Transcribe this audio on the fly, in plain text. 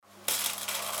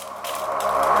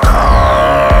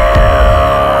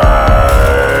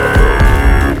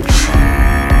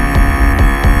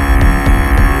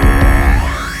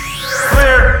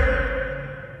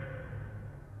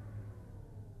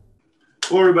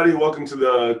everybody. Welcome to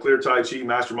the Clear Tai Chi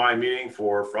Mastermind meeting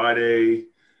for Friday,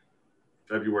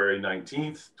 February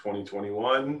 19th,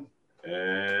 2021.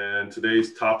 And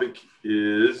today's topic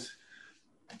is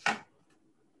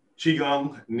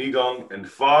Qigong, Nigong, and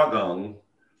Fa-Gong.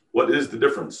 What is the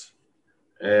difference?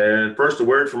 And first, a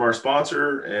word from our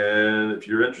sponsor. And if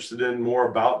you're interested in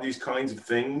more about these kinds of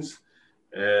things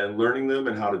and learning them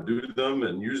and how to do them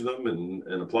and use them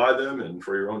and apply them and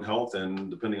for your own health and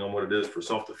depending on what it is for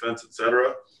self-defense,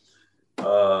 etc.,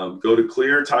 go to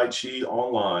Clear Tai Chi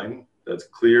Online. That's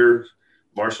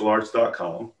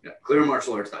clearmartialarts.com. Yeah,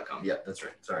 clearmartialarts.com. Yeah, that's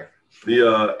right. Sorry.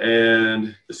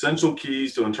 And Essential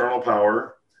Keys to Internal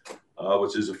Power,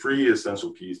 which is a free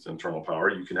Essential Keys to Internal Power.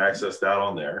 You can access that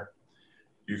on there.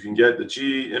 You can get the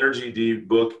Chi Energy D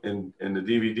book and the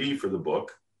DVD for the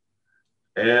book.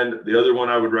 And the other one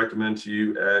I would recommend to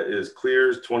you is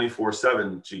Clear's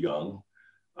 24/7 Qigong,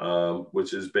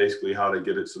 which is basically how to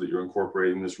get it so that you're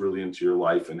incorporating this really into your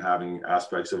life and having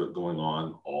aspects of it going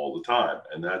on all the time.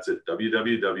 And that's at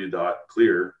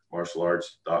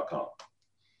www.clearmartialarts.com.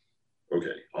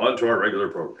 Okay, on to our regular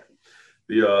program.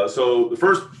 So the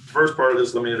first part of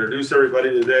this, let me introduce everybody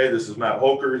today. This is Matt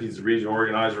Holker. He's the regional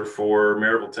organizer for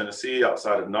Maryville, Tennessee,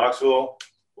 outside of Knoxville.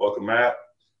 Welcome, Matt.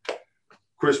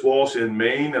 Chris Walsh in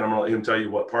Maine, and I'm going to let him tell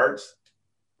you what parts.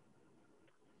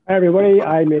 Hi, everybody.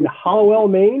 I'm in Hollowell,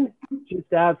 Maine,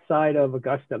 just outside of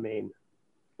Augusta, Maine.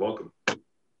 Welcome.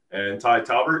 And Ty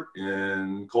Talbert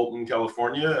in Colton,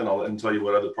 California, and I'll let him tell you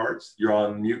what other parts. You're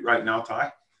on mute right now,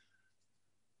 Ty.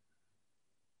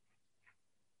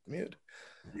 Mute.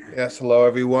 Yes, hello,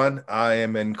 everyone. I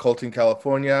am in Colton,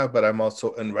 California, but I'm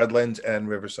also in Redlands and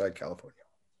Riverside, California.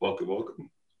 Welcome, welcome.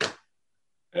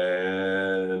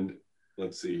 And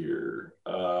let's see here.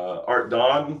 Art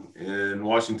Don in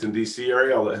Washington, D.C.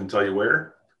 area. I'll let him tell you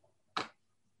where.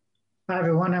 Hi,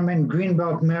 everyone. I'm in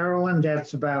Greenbelt, Maryland.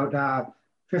 That's about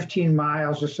 15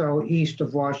 miles or so east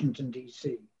of Washington,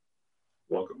 D.C.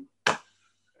 Welcome.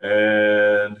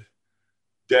 And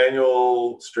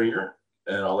Daniel Stringer,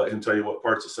 and I'll let him tell you what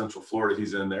parts of Central Florida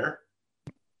he's in there.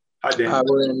 Hi, Daniel.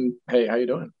 We're in, hey, how you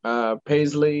doing?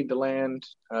 Paisley, DeLand,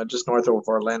 just north of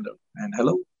Orlando. And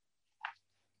hello.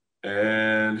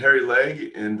 And Harry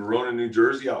Legg in Verona, New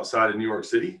Jersey, outside of New York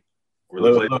City, where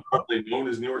the place is probably known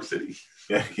as New York City.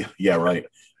 Yeah, right.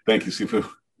 Thank you, Sifu.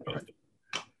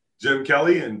 Jim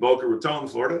Kelly in Boca Raton,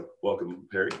 Florida. Welcome,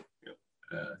 Harry.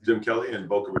 Jim Kelly in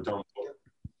Boca Raton, Florida.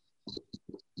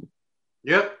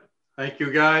 Yep. Thank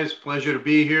you, guys. Pleasure to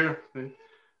be here.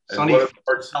 Sunny.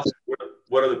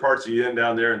 What other parts are you in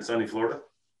down there in sunny Florida?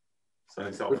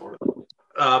 Sunny South Florida.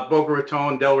 Boca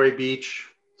Raton, Delray Beach.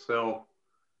 So,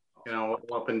 you know,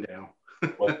 up and down.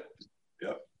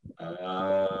 Yep.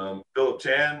 Philip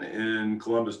Chan in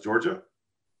Columbus, Georgia.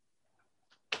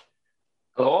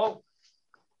 Hello.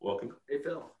 Welcome. Hey,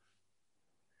 Phil.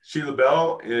 Sheila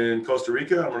Bell in Costa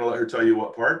Rica. I'm going to let her tell you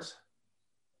what parts.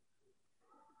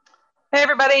 Hey,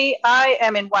 everybody. I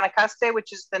am in Guanacaste,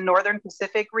 which is the northern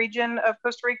Pacific region of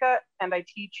Costa Rica, and I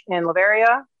teach in La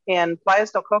Veria, in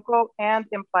Playas del Coco, and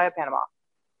in Playa Panama.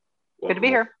 Welcome. Good to be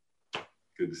here.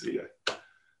 Good to see you.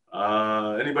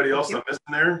 Anybody else I'm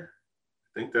missing there?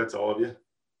 I think that's all of you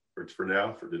for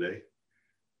now, for today.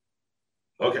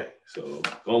 Okay, so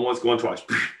going once, going twice.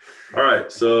 All right,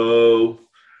 so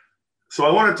I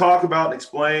want to talk about and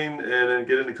explain and then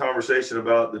get into conversation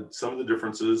about some of the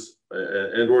differences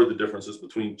or the differences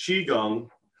between Qigong,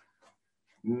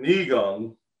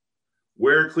 Nigong,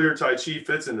 where Clear Tai Chi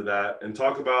fits into that, and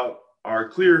talk about our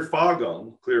Clear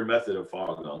Fa-Gong, clear method of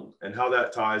Fa-Gong, and how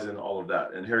that ties in all of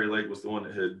that. And Harry Lake was the one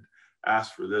that had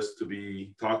asked for this to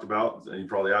be talked about, and he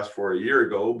probably asked for it a year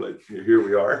ago, but here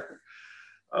we are.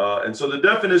 And so the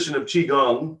definition of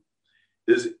Qigong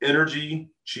is energy,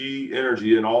 Qi,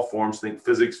 energy in all forms. Think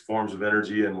physics, forms of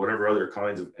energy, and whatever other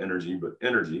kinds of energy, but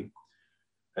energy.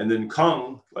 And then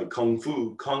Kung, like Kung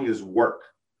Fu, Kung is work.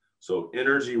 So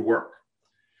energy work.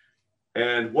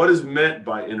 And what is meant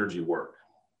by energy work?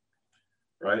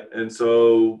 Right? And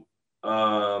so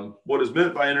what is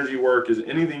meant by energy work is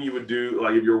anything you would do,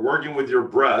 like if you're working with your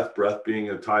breath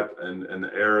being a type, and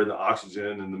the air and the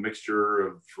oxygen and the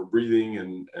mixture for breathing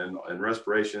and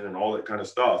respiration and all that kind of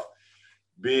stuff,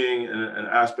 being an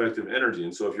aspect of energy.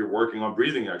 And so if you're working on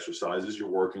breathing exercises, you're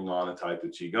working on a type of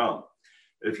Qigong.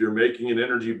 If you're making an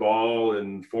energy ball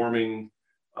and forming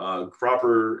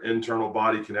proper internal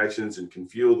body connections and can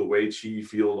feel the way Qi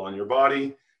feels on your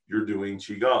body, you're doing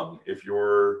Qigong. If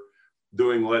you're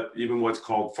doing even what's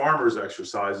called farmer's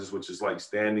exercises, which is like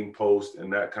standing post and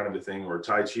that kind of a thing, or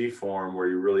Tai Chi form, where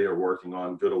you really are working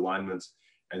on good alignments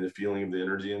and the feeling of the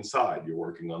energy inside, you're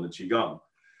working on the Qigong.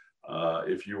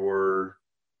 If you're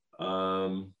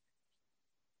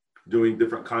doing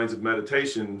different kinds of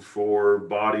meditation for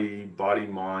body,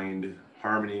 mind,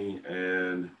 harmony,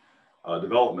 and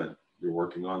development. You're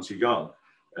working on Qigong.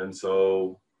 And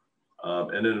so,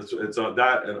 and then it's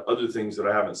that and other things that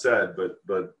I haven't said, but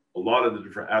a lot of the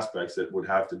different aspects that would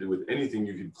have to do with anything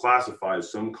you could classify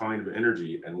as some kind of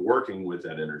energy and working with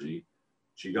that energy,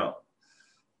 Qigong.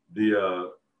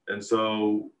 And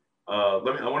so I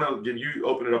want to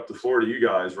open it up the floor to you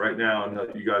guys right now and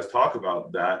let you guys talk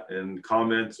about that and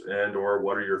comment and or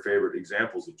what are your favorite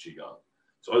examples of Qigong.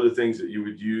 So other things that you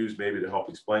would use maybe to help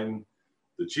explain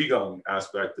the Qigong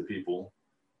aspect to people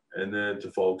and then to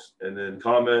folks, and then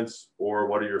comments or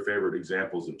what are your favorite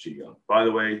examples of Qigong. By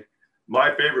the way,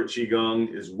 my favorite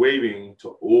Qigong is waving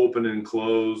to open and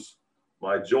close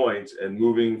my joints and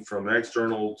moving from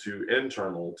external to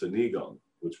internal to Nigong,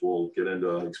 which we'll get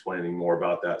into explaining more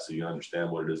about that so you understand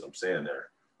what it is I'm saying there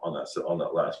on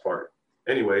that last part.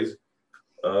 Anyways,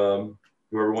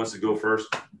 whoever wants to go first,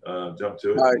 jump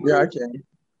to it. Yeah, I can.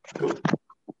 Cool.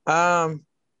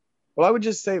 Well, I would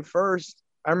just say first,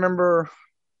 I remember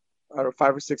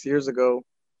 5 or 6 years ago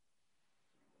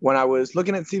when I was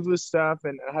looking at Sifu's stuff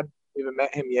and I hadn't even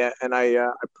met him yet, and I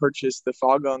purchased the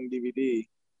Fogong DVD.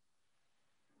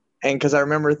 And because I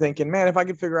remember thinking, man, if I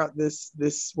could figure out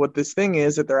what this thing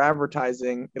is that they're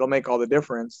advertising, it'll make all the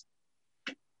difference.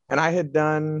 And I had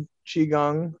done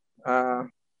Qigong,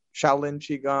 Shaolin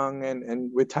Qigong,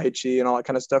 and with Tai Chi and all that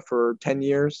kind of stuff for 10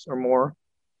 years or more.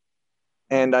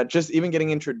 And just even getting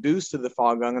introduced to the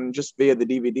Fogong and just via the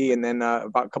DVD. And then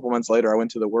about a couple months later, I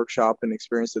went to the workshop and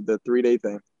experienced the 3-day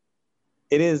thing.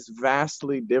 It is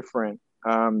vastly different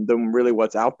than really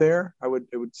what's out there. I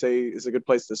would say is a good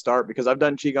place to start because I've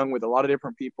done Qigong with a lot of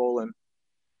different people and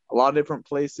a lot of different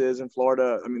places in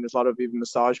Florida. I mean, there's a lot of even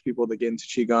massage people that get into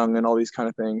Qigong and all these kind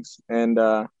of things. And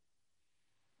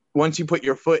once you put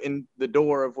your foot in the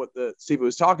door of what the Sifu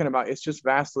was talking about, it's just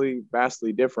vastly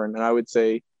different. And I would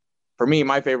say, for me,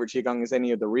 my favorite Qigong is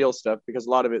any of the real stuff because a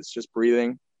lot of it's just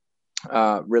breathing.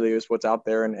 Really is what's out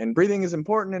there. And breathing is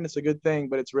important and it's a good thing,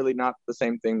 but it's really not the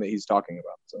same thing that he's talking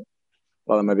about. So,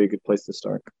 well, that might be a good place to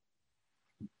start.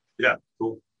 Yeah,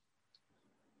 cool.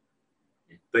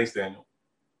 Thanks, Daniel.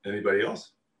 Anybody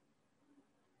else?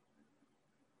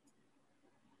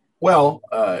 Well,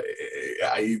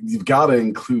 you've got to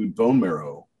include bone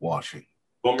marrow washing.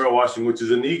 Bone marrow washing, which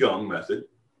is a Nigong method,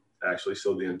 actually.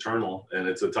 So the internal, and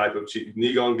it's a type of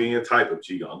Nigong being a type of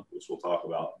Qigong, which we'll talk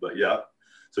about. But yeah,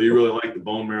 so you really like the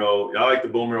bone marrow. I like the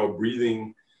bone marrow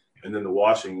breathing and then the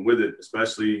washing with it,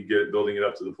 especially building it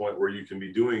up to the point where you can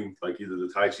be doing like either the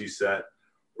Tai Chi set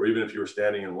or even if you were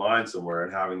standing in line somewhere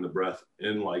and having the breath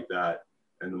in like that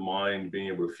and the mind being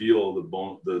able to feel the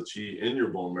Qi in your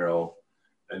bone marrow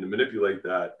and to manipulate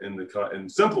that in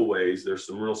simple ways. There's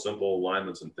some real simple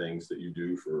alignments and things that you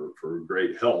do for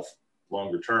great health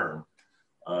longer term.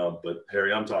 But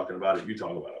Harry, I'm talking about it. You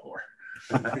talk about it more.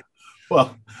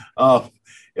 Well,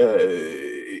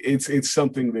 it's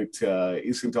something that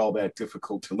isn't all that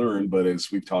difficult to learn, but as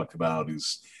we've talked about,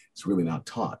 it's really not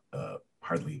taught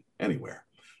hardly anywhere.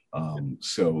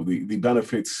 So the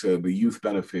benefits, the youth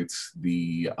benefits,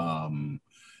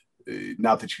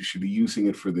 not that you should be using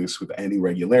it for this with any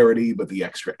regularity, but the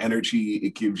extra energy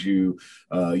it gives you,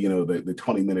 the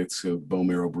 20 minutes of bone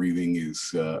marrow breathing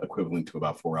is equivalent to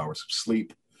about 4 hours of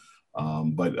sleep.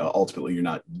 But ultimately, you're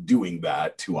not doing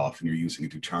that too often. You're using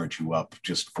it to charge you up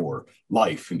just for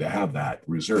life and to have that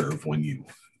reserve when you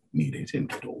need it and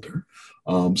get older.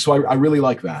 So I really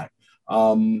like that.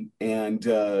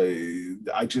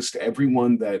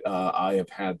 Everyone that I have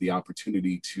had the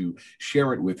opportunity to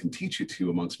share it with and teach it to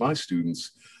amongst my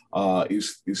students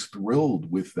is thrilled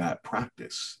with that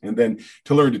practice. And then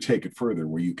to learn to take it further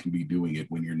where you can be doing it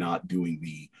when you're not doing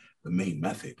the main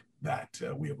method that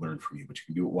we have learned from you, but you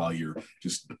can do it while you're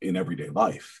just in everyday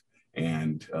life.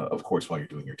 And of course, while you're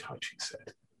doing your Tai Chi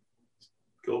set.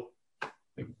 Cool.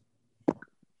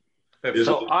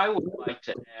 So I would like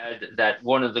to add that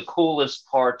one of the coolest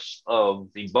parts of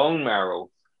the bone marrow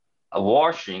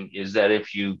washing is that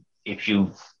if you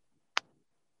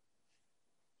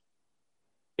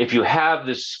have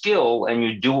the skill and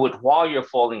you do it while you're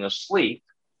falling asleep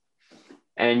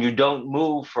and you don't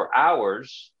move for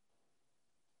hours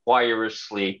while you're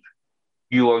asleep,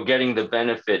 you are getting the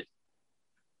benefit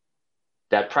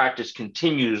that practice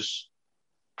continues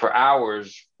for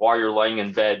hours while you're laying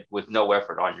in bed with no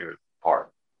effort on your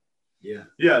part. Yeah.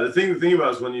 The thing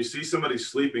about is when you see somebody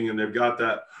sleeping and they've got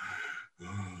that,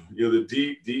 the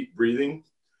deep breathing,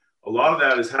 a lot of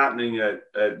that is happening at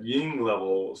yin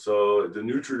level. So the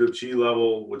nutritive Qi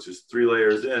level, which is 3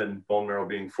 layers in, bone marrow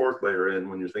being 4th layer in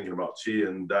when you're thinking about Qi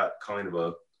and that kind of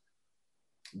a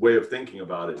way of thinking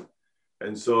about it.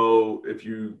 And so if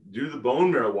you do the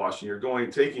bone marrow washing, you're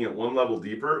taking it one level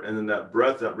deeper, and then that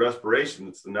breath, that respiration,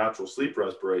 it's the natural sleep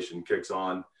respiration kicks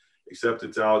on, except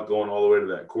it's out going all the way to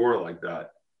that core like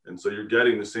that. And so you're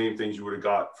getting the same things you would have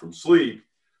got from sleep,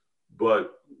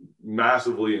 but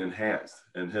massively enhanced.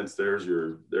 And hence there's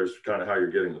kind of how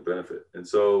you're getting the benefit. And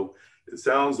so it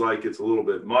sounds like it's a little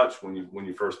bit much when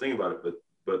you first think about it,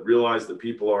 but realize that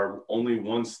people are only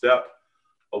one step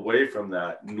away from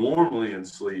that normally in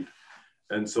sleep.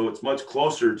 And so it's much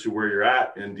closer to where you're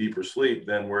at in deeper sleep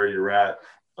than where you're at,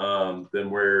 than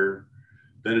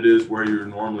it is where you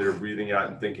normally are breathing out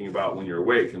and thinking about when you're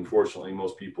awake. Unfortunately,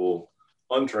 most people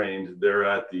untrained, they're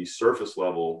at the surface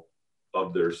level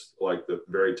of like the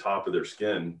very top of their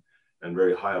skin and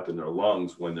very high up in their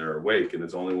lungs when they're awake. And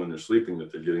it's only when they're sleeping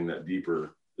that they're getting that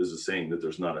deeper. This is saying that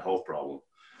there's not a health problem,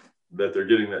 that they're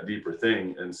getting that deeper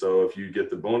thing. And so if you get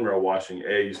the bone marrow washing,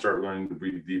 you start learning to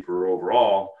breathe deeper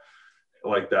overall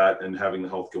like that and having the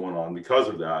health going on because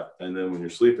of that. And then when you're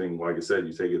sleeping, like I said,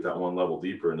 you take it that one level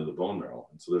deeper into the bone marrow.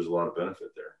 And so there's a lot of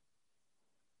benefit there.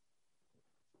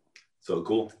 So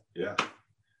cool. Yeah.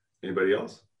 Anybody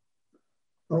else?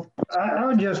 Well,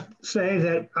 I'll just say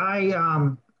that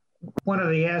one of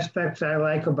the aspects I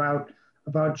like about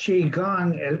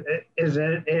Qigong is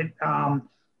that it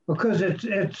because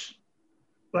it's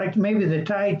like maybe the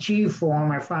Tai Chi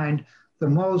form, I find the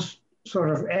most sort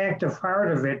of active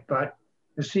part of it, but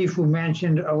as Sifu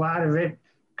mentioned, a lot of it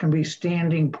can be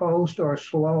standing post or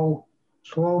slow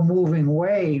moving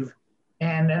wave.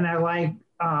 And I like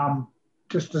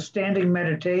just the standing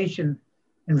meditation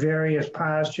in various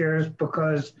postures,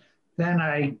 because then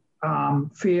I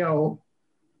feel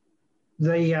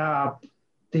the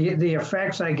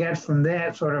effects I get from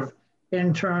that sort of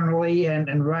internally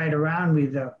and right around me,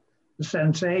 the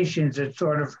sensations, it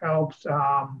sort of helps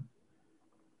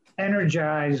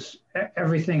energize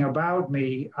everything about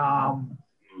me,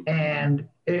 and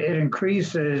it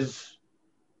increases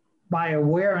my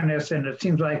awareness, and it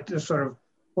seems like the sort of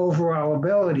overall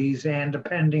abilities. And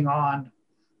depending on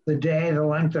the day, the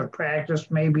length of practice,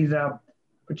 maybe the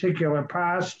particular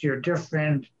posture,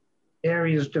 different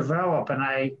areas develop. And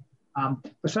I,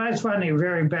 besides finding it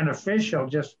very beneficial,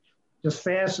 just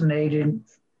fascinating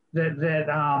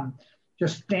that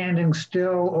just standing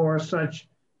still or such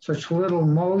little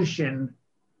motion,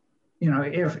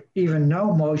 if even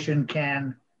no motion,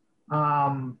 can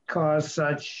cause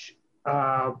such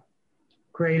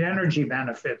great energy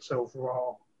benefits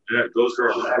overall. Yeah, it goes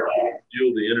for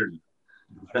fuel the energy.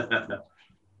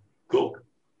 Cool.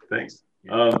 Thanks.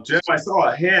 Jim, I saw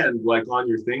a hand like on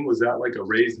your thing. Was that like a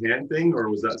raised hand thing, or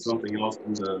was that something else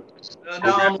in the?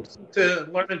 No, I'm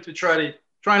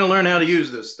trying to learn how to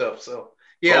use this stuff. So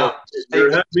yeah.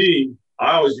 Me,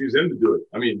 I always use him to do it.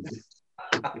 I mean,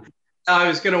 I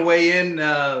was going to weigh in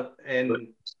and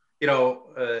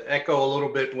echo a little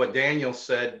bit what Daniel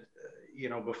said.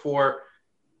 Before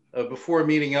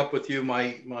meeting up with you,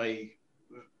 my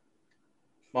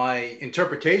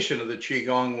interpretation of the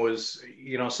Qigong was,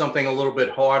 something a little bit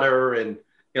harder, and,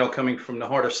 coming from the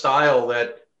harder style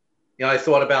that, I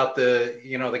thought about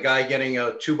the guy getting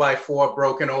a 2x4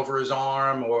 broken over his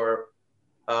arm, or,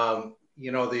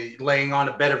 the laying on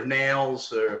a bed of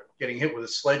nails, or getting hit with a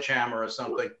sledgehammer or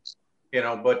something,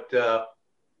 but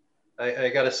I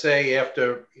got to say,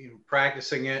 after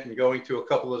practicing it and going to a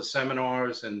couple of the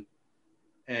seminars and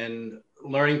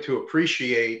learning to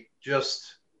appreciate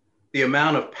just the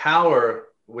amount of power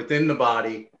within the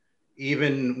body,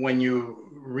 even when you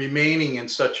remaining in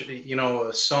such,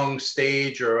 a sung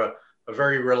stage or a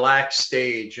very relaxed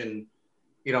stage, and,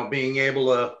 being able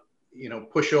to,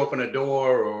 push open a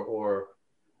door or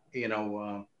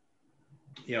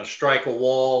strike a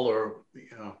wall, or,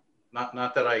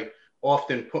 not that I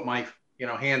often put my,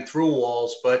 hand through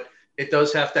walls, but it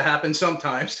does have to happen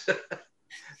sometimes.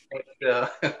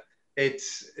 But,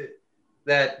 it's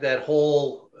that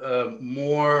whole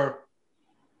more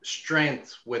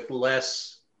strength with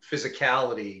less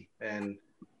physicality, and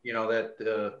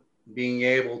that being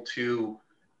able to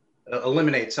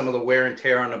eliminate some of the wear and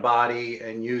tear on the body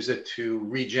and use it to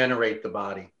regenerate the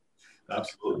body.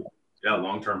 Absolutely. Yeah,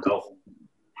 long-term health.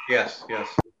 Yes.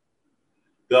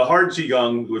 The hard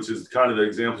Qigong, which is kind of the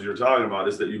examples you're talking about,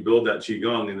 is that you build that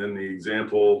Qigong, and then the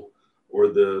example or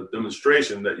the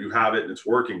demonstration that you have it and it's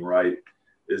working right,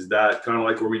 is that kind of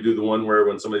like where we do the one where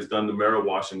when somebody's done the marrow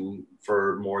washing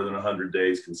for more than 100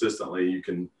 days consistently, you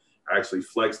can actually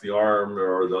flex the arm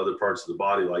or the other parts of the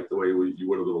body like the way you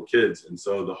would with little kids. And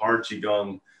so the hard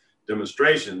Qigong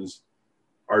demonstrations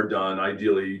are done.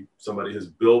 Ideally, somebody has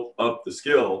built up the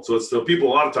skill. So people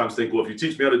a lot of times think, well, if you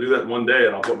teach me how to do that in one day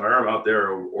and I'll put my arm out there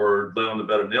or lay on the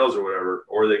bed of nails or whatever,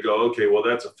 or they go, okay, well,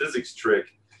 that's a physics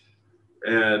trick.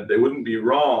 And they wouldn't be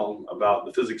wrong about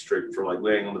the physics trick for like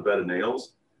laying on the bed of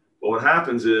nails. But what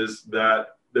happens is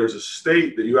that there's a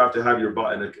state that you have to have your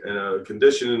body in a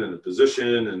condition and a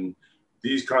position and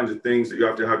these kinds of things that you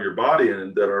have to have your body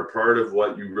in that are part of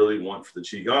what you really want for the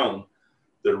Qigong,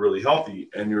 that are really healthy.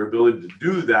 And your ability to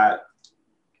do that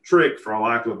trick, for a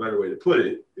lack of a better way to put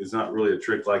it, is not really a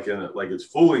trick like it's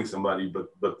fooling somebody, but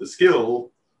the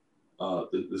skill,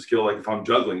 the skill, like if I'm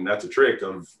juggling, that's a trick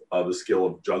of the skill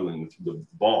of juggling the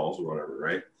balls or whatever,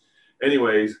 right?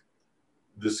 Anyways,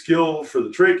 the skill for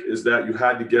the trick is that you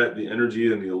had to get the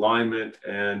energy and the alignment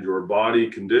and your body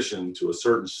conditioned to a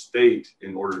certain state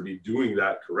in order to be doing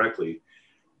that correctly.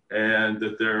 And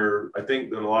that I think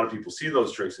that a lot of people see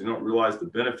those tricks and don't realize the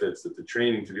benefits that the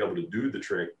training to be able to do the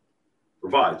trick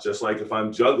provides. Just like if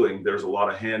I'm juggling, there's a lot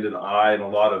of hand and eye and a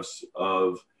lot of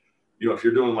you know, if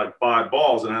you're doing like 5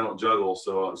 balls, and I don't juggle,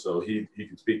 so he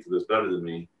can speak to this better than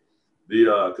me,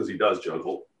 because he does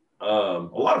juggle a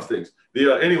lot of things.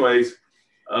 Anyways,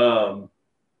 the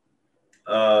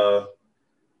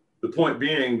point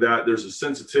being that there's a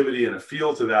sensitivity and a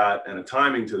feel to that and a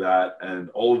timing to that, and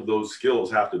all of those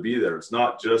skills have to be there. It's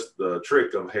not just the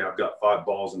trick of, hey, I've got 5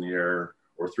 balls in the air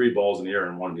or 3 balls in the air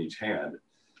and 1 in each hand,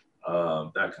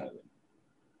 that kind of thing.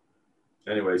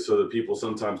 Anyway, so that people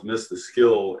sometimes miss the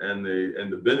skill and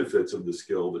the benefits of the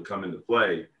skill that come into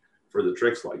play for the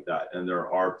tricks like that, and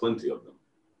there are plenty of them.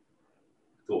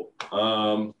 Cool.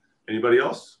 Anybody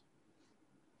else?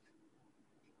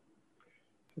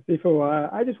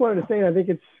 I just wanted to say, I think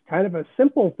it's kind of a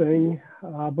simple thing,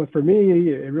 but for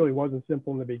me, it really wasn't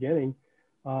simple in the beginning.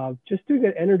 Just doing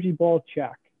an energy ball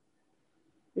check.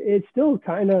 It's still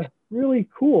kind of really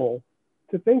cool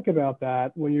to think about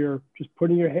that when you're just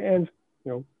putting your hands,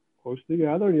 you know, close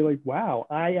together, and you're like, wow,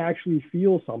 I actually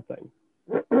feel something.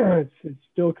 It's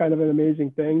still kind of an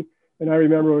amazing thing. And I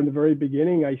remember in the very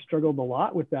beginning, I struggled a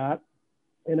lot with that.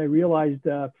 And I realized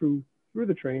through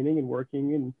the training and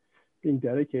working and being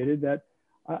dedicated that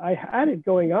I had it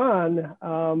going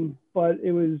on, but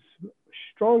it was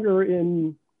stronger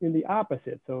in the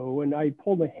opposite. So when I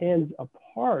pulled my hands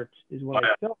apart is what I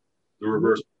felt. The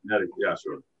reverse magnetic, yeah,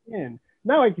 sure. And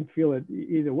now I can feel it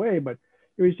either way, but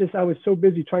it was just, I was so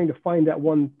busy trying to find that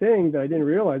one thing that I didn't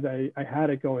realize I had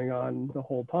it going on the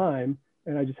whole time,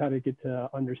 and I just had to get to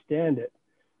understand it.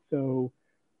 So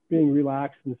being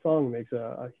relaxed in the song makes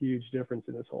a huge difference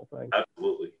in this whole thing.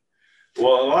 Absolutely.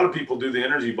 Well, a lot of people do the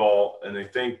energy ball and they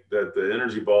think that the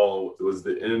energy ball was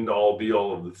the end all be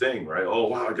all of the thing, right? Oh,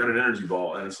 wow, I got an energy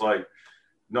ball. And it's like,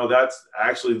 no, that's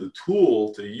actually the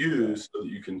tool to use so that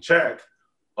you can check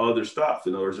other stuff.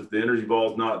 In other words, if the energy ball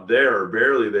is not there or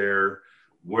barely there,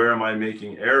 where am I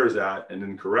making errors at, and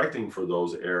then correcting for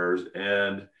those errors.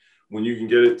 And when you can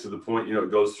get it to the point, you know,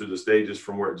 it goes through the stages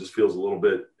from where it just feels a little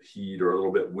bit heat or a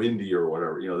little bit windy or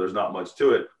whatever, you know, there's not much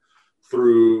to it,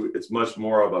 through it's much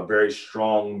more of a very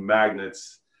strong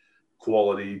magnets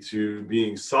quality to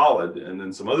being solid. And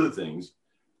then some other things,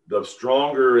 the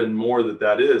stronger and more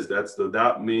that is,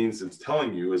 that means it's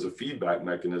telling you as a feedback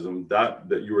mechanism that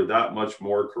you are that much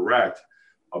more correct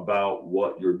about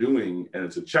what you're doing, and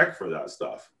it's a check for that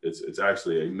stuff. It's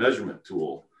actually a measurement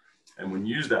tool, and when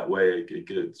used that way, it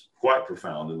gets quite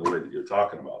profound in the way that you're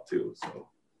talking about too. So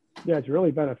yeah, it's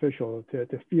really beneficial to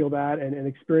feel that and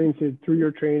experience it through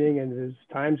your training. And there's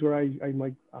times where I'm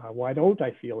like, why don't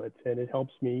I feel it? And it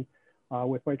helps me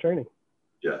with my training.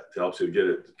 Yeah, it helps you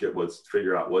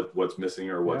figure out what's missing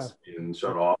or what's being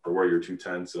shut off or where you're too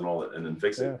tense and all that, and then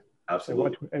fix it.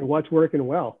 Absolutely. And what's working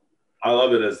well. I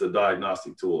love it as the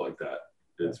diagnostic tool like that.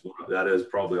 That is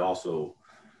probably also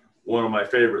one of my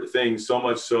favorite things, so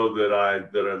much so that I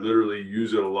literally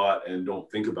use it a lot and don't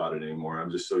think about it anymore.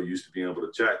 I'm just so used to being able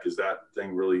to check, is that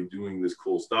thing really doing this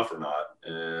cool stuff or not?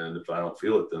 And if I don't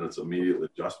feel it, then it's immediate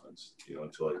adjustments, you know,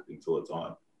 until it's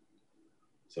on.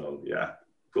 So yeah,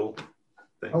 cool.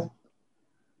 Thanks. Oh,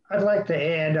 I'd like to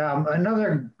add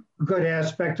another good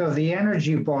aspect of the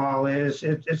energy ball is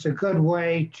it's a good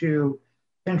way to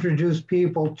introduce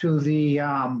people to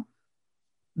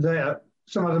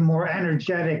some of the more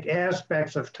energetic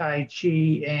aspects of Tai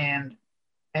Chi and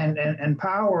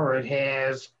power it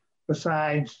has,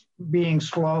 besides being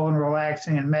slow and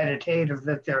relaxing and meditative,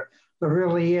 that there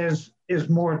really is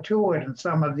more to it. And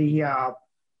some of the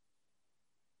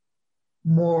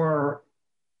more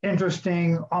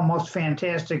interesting, almost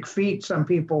fantastic feats some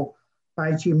people,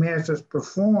 Tai Chi masters,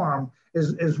 perform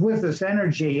is with this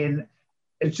energy. And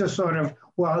it's just sort of,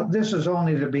 well, this is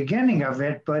only the beginning of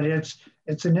it, but it's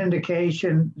it's an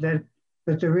indication that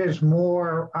there is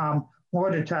more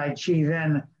to Tai Chi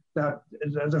than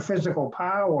the physical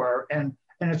power, and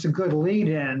it's a good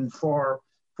lead-in for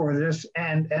this,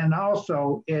 and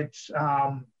also it's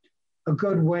a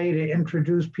good way to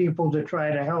introduce people to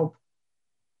try to help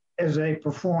as they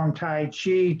perform Tai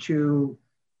Chi to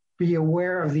be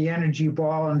aware of the energy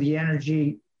ball and the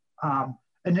energy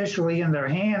initially in their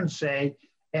hands, say,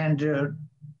 and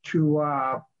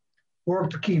to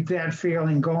work to keep that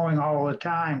feeling going all the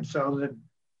time, so that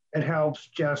it helps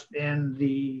just in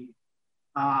the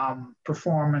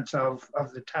performance of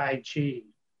the Tai Chi.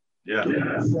 Yeah.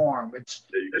 Perform. It's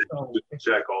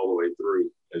check all the way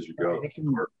through as you go. It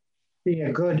can be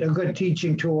a good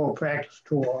teaching tool, practice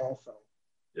tool also.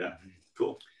 Yeah,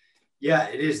 cool. Yeah,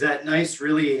 it is that nice,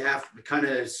 really kind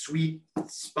of sweet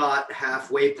spot,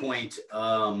 halfway point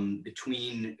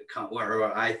between,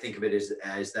 or I think of it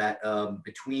as that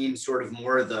between sort of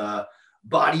more the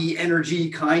body energy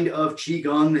kind of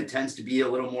Qigong that tends to be a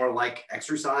little more like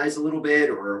exercise a little bit,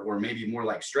 or maybe more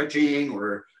like stretching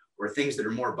or things that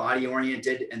are more body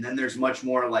oriented. And then there's much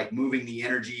more like moving the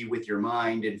energy with your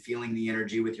mind and feeling the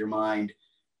energy with your mind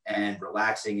and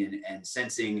relaxing and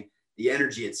sensing the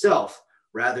energy itself,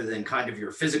 rather than kind of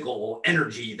your physical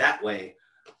energy that way.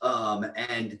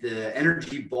 And the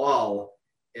energy ball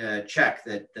check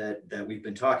that we've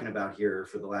been talking about here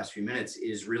for the last few minutes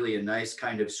is really a nice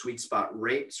kind of sweet spot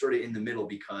right sort of in the middle,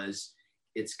 because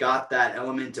it's got that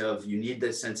element of, you need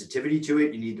the sensitivity to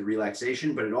it, you need the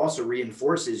relaxation, but it also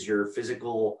reinforces your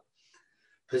physical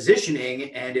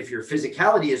positioning. And if your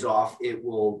physicality is off, it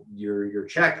will, your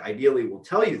check ideally will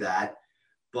tell you that,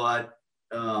 but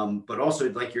also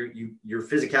like your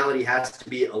physicality has to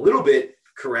be a little bit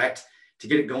correct to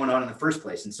get it going on in the first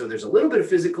place. And so there's a little bit of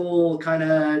physical kind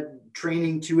of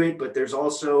training to it, but there's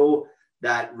also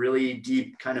that really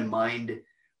deep kind of mind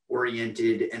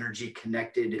oriented, energy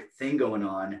connected thing going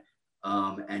on.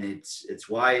 And it's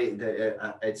why the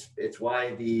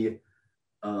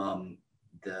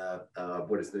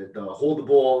hold the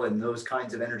bowl and those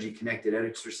kinds of energy connected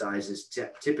exercises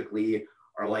typically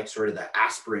are like sort of the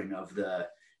aspirin of the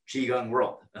Qigong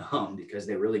world, because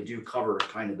they really do cover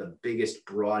kind of the biggest,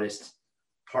 broadest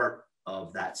part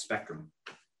of that spectrum.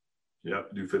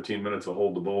 Yep, do 15 minutes of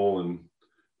hold the bowl and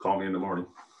call me in the morning.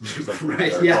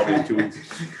 Right, yeah. Call me in 2 weeks.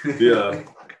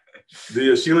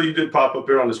 The Sheila, you did pop up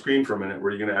here on the screen for a minute.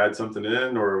 Were you going to add something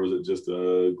in, or was it just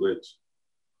a glitch?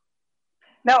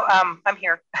 No, I'm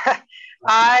here.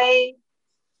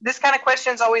 This kind of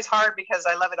question is always hard because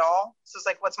I love it all. So it's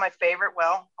like, what's my favorite?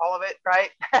 Well, all of it,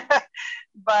 right?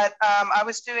 But I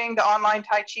was doing the online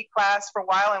Tai Chi class for a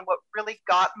while, and what really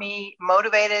got me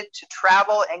motivated to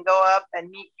travel and go up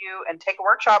and meet you and take a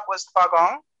workshop was Fa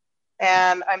Gong.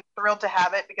 And I'm thrilled to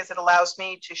have it because it allows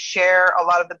me to share a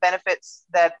lot of the benefits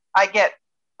that I get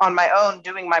on my own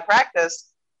doing my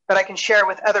practice, but I can share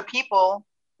with other people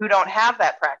who don't have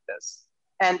that practice.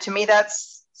 And to me,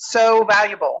 that's so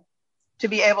valuable to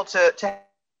be able to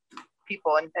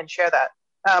people and share that.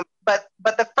 But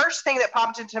the first thing that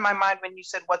popped into my mind when you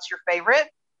said, what's your favorite,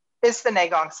 is the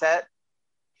Neigong set.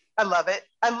 I love it.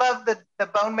 I love the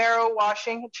bone marrow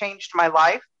washing. It changed my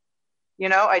life. You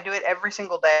know, I do it every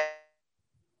single day.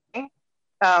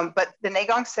 But the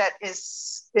Neigong set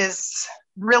is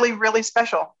really, really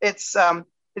special. It's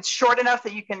short enough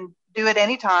that you can do it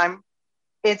anytime.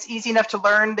 It's easy enough to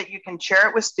learn that you can share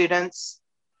it with students.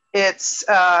 It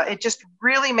just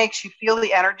really makes you feel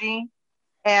the energy,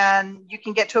 and you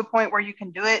can get to a point where you can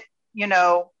do it, you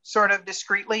know, sort of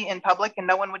discreetly in public and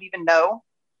no one would even know,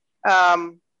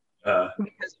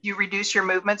 because you reduce your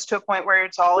movements to a point where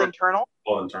it's all internal.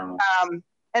 All internal.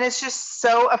 And it's just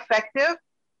so effective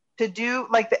to do.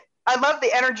 Like I love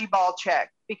the energy ball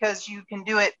check because you can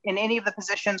do it in any of the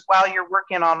positions while you're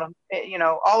working on, you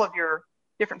know, all of your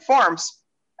different forms.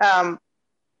 But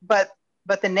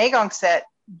the Neigong set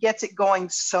gets it going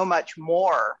so much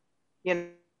more, you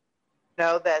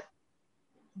know, that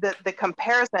the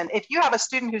comparison, if you have a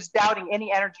student who's doubting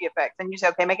any energy effects and you say,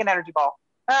 okay, make an energy ball.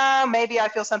 Maybe I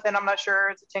feel something, I'm not sure,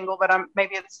 it's a tingle, but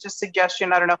maybe it's just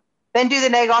suggestion, I don't know. Then do the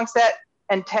Neigong set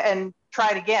and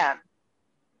try it again.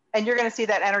 And you're going to see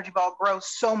that energy ball grow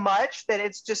so much that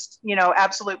it's just, you know,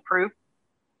 absolute proof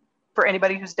for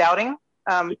anybody who's doubting.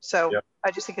 So yep.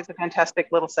 I just think it's a fantastic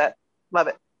little set. Love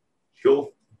it.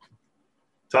 Cool.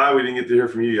 Ty, we didn't get to hear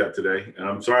from you yet today. And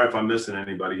I'm sorry if I'm missing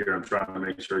anybody here. I'm trying to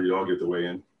make sure you all get the way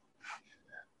in.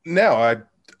 No,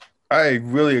 I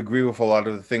really agree with a lot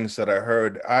of the things that I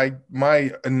heard.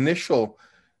 My initial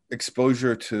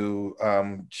exposure to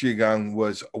Qigong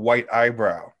was white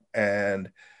eyebrow.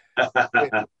 And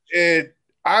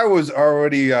I was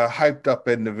already a hyped up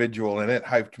individual, and it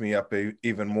hyped me up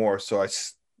even more. So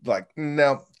like,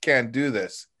 no, can't do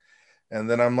this. And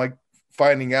then I'm like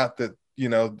finding out that,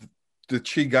 the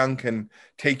Qigong can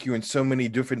take you in so many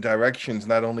different directions,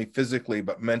 not only physically,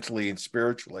 but mentally and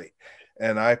spiritually.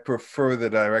 And I prefer the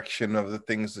direction of the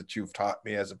things that you've taught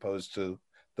me as opposed to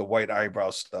the white eyebrow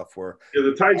stuff where. Yeah,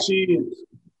 the Tai Chi,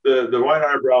 the white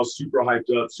eyebrow is super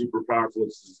hyped up, super powerful.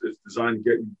 It's designed to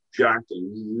get you jacked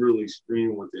and really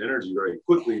screaming with the energy very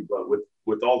quickly, but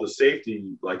with all the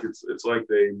safety, like it's like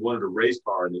they wanted a race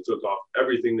car and they took off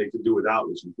everything they could do without,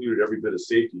 which included every bit of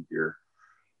safety gear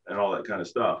and all that kind of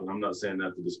stuff. And I'm not saying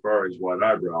that to disparage white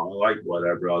eyebrow. I like white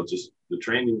eyebrow. Just the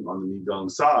training on the Qigong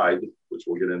side, which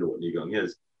we'll get into what Qigong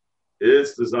is,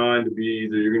 it's designed to be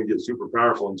that you're going to get super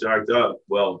powerful and jacked up.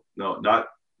 Well, no, not.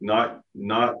 I'm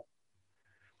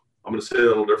going to say it a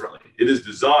little differently. It is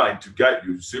designed to get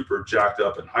you super jacked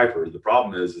up and hyper. The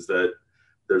problem is that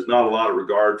there's not a lot of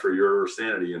regard for your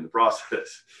sanity in the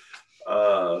process.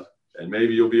 And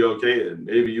maybe you'll be okay and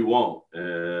maybe you won't.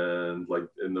 And like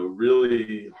in the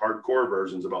really hardcore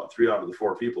versions, about 3 out of the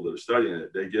 4 people that are studying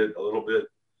it, they get a little bit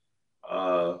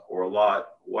or a lot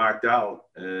whacked out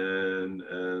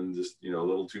and just, a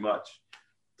little too much.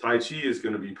 Tai Chi is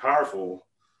going to be powerful,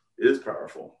 is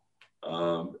powerful.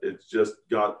 It's just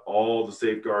got all the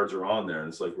safeguards are on there. And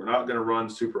it's like, we're not going to run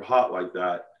super hot like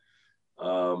that.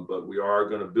 But we are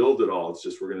going to build it all. It's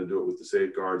just we're going to do it with the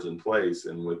safeguards in place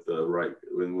and with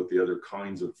with the other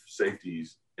kinds of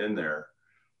safeties in there.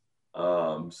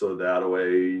 So that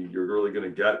way you're really going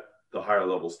to get the higher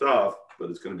level stuff, but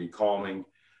it's going to be calming.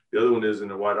 The other one is in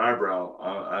the white eyebrow.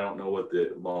 I don't know what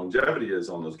the longevity is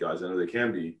on those guys. I know they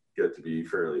can get to be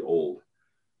fairly old.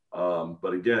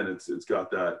 But again, it's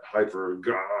got that hyper,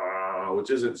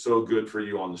 which isn't so good for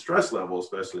you on the stress level,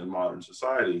 especially in modern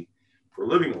society. For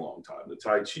living a long time. The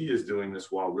Tai Chi is doing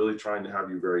this while really trying to have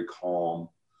you very calm,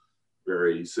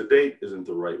 very sedate isn't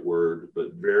the right word,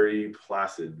 but very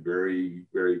placid, very,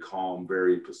 very calm,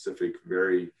 very Pacific,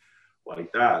 very like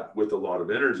that with a lot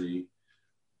of energy,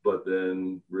 but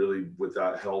then really with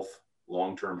that health,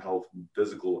 long-term health,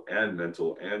 physical and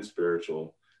mental and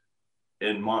spiritual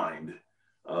in mind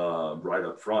right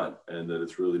up front, and that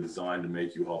it's really designed to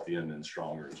make you healthy and then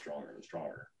stronger and stronger and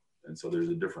stronger. And so there's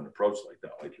a different approach like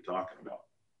that, like you're talking about.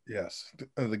 Yes.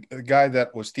 The guy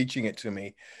that was teaching it to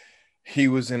me, he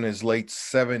was in his late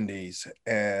 70s,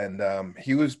 and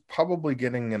he was probably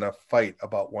getting in a fight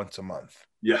about once a month.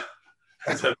 Yeah.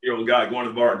 That's a old guy going to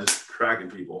the bar and just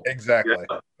cracking people. Exactly.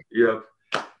 Yep.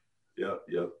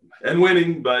 And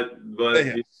winning, but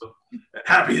Yeah.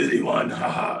 happy that he won.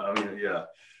 I mean, yeah.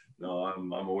 No,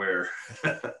 I'm aware.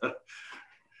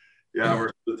 Yeah,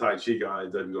 where the Tai Chi guy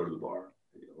doesn't go to the bar.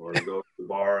 Or go to the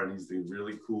bar and he's the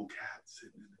really cool cat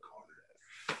sitting in the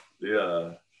corner.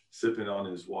 Yeah, sipping on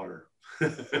his water.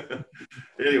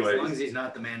 Anyway. As long as he's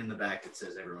not the man in the back that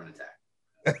says everyone attack.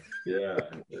 Yeah,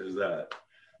 there's that.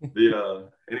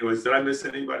 Anyways, did I miss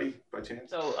anybody by chance?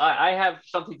 So I have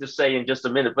something to say in just a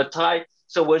minute. But Ty,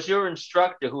 so was your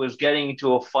instructor who was getting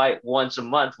into a fight once a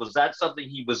month, was that something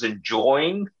he was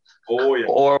enjoying? Oh, yeah.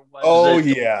 Or was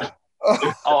it... Yeah.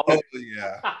 Oh,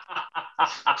 yeah.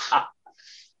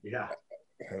 Yeah.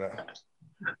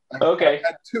 Okay.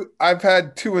 I've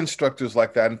had 2 instructors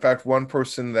like that. In fact, one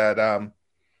person that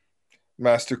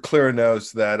Master Clear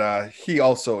knows that he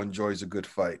also enjoys a good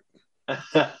fight.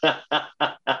 One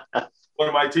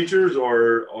of my teachers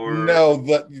or no,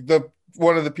 the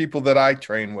one of the people that I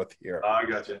train with here. I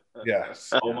got you.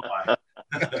 Yes. Oh my.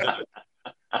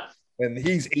 And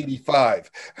he's 85.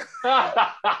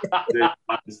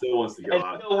 He still wants to go and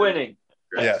out. still winning.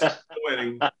 Yes. Still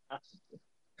winning.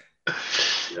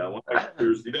 Yeah, one of my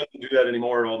teachers, he doesn't do that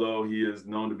anymore, although he is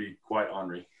known to be quite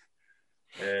ornery.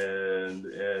 And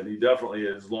he definitely,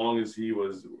 as long as he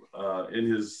was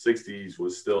in his 60s,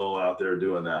 was still out there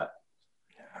doing that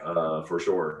for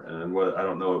sure. And I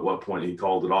don't know at what point he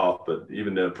called it off, but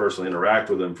even to personally interact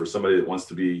with him, for somebody that wants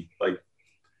to be like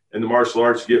in the martial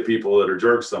arts, you get people that are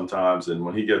jerks sometimes, and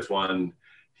when he gets one,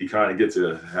 he kind of gets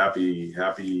a happy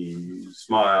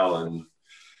smile and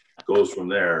goes from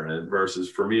there. And versus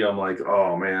for me, I'm like,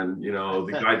 oh man,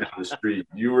 the guy down the street,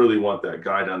 you really want that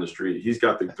guy down the street. He's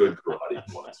got the good karate.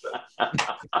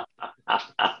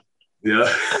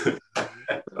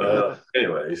 Yeah.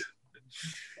 Anyways.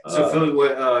 So Phil,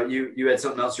 you had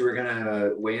something else you were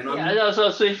gonna weigh in on? Yeah, no, so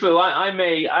Sifu,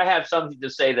 I have something to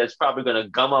say that's probably going to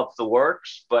gum up the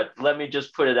works, but let me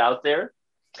just put it out there.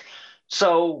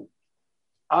 So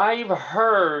I've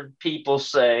heard people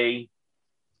say,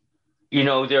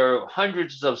 there are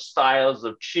hundreds of styles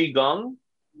of Qigong.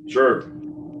 Sure.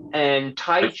 And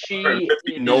Tai Chi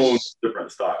is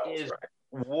different styles, right?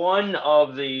 One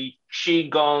of the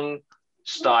Qigong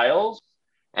styles,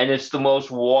 and it's the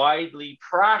most widely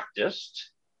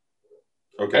practiced.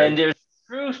 Okay. And there's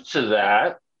truth to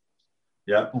that.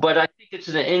 Yeah. But I think it's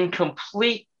an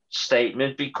incomplete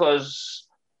statement because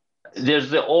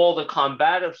there's all the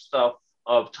combative stuff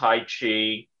of Tai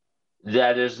Chi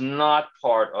that is not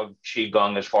part of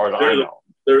Qigong as far as I know.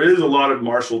 There is a lot of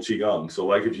martial Qigong. So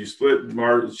like if you split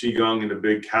Qigong into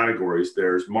big categories,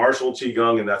 there's martial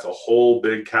Qigong, and that's a whole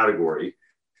big category.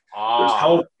 There's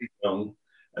health Qigong,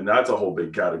 and that's a whole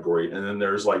big category. And then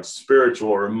there's like spiritual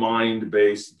or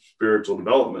mind-based spiritual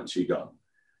development Qigong.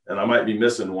 And I might be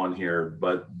missing one here,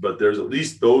 but there's at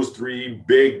least those three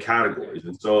big categories.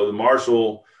 And so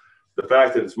the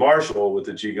fact that it's martial with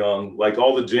the Qigong, like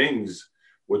all the Jings,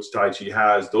 which Tai Chi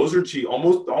has, those are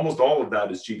almost all of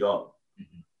that is Qigong.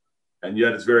 And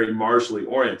yet it's very martially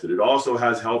oriented. It also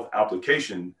has health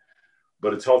application,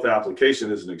 but its health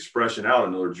application is an expression out.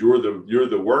 In other words, you're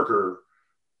the worker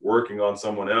working on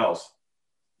someone else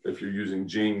if you're using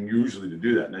Jing usually to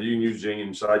do that. Now you can use Jing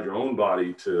inside your own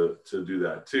body to do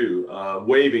that too.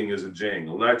 Waving is a Jing.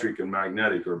 Electric and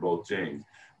magnetic are both Jing.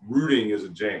 Rooting is a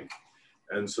Jing.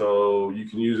 And so you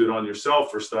can use it on yourself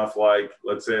for stuff like,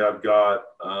 let's say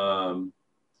I'm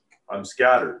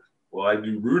scattered. Well, I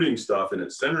do rooting stuff and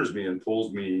it centers me and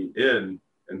pulls me in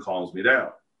and calms me down,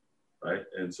 right?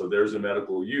 And so there's a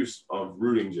medical use of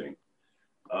rooting Jing.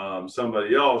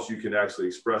 Somebody else, you can actually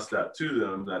express that to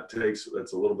them. That's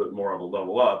a little bit more of a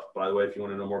level up. By the way, if you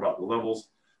want to know more about the levels,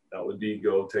 that would be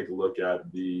go take a look at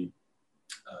the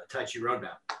Tai Chi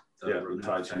Roadmap. The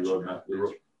Tai Chi Roadmap.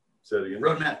 Say it again.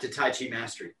 Roadmap to Tai Chi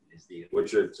Mastery is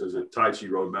which is at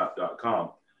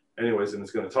taichiroadmap.com. Anyways, and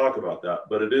it's going to talk about that,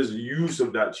 but it is use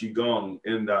of that Qigong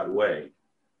in that way,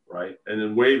 right? And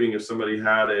then waving,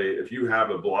 if you have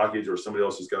a blockage or somebody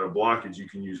else has got a blockage, you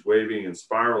can use waving and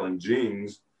spiraling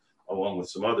Jings along with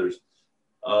some others,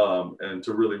 and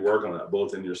to really work on that,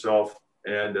 both in yourself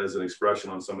and as an expression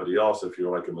on somebody else, if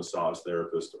you're like a massage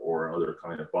therapist or other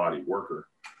kind of body worker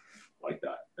like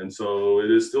that. And so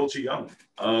it is still Qigong.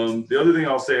 The other thing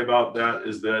I'll say about that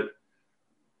is that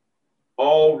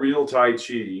all real Tai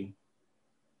Chi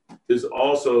is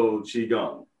also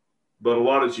Qigong, but a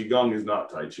lot of Qigong is not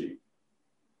Tai Chi.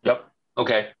 Yep.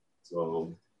 Okay.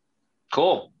 So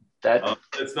cool.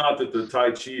 It's not that the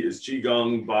Tai Chi is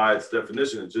Qigong by its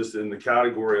definition. It's just in the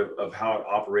category of how it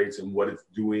operates and what it's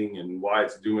doing and why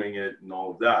it's doing it and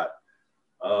all of that.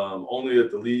 Only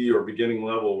at the Li or beginning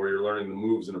level where you're learning the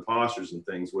moves and the postures and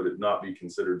things would it not be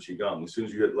considered Qigong. As soon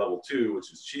as you hit level 2,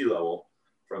 which is Qi level,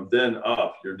 from then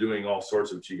up, you're doing all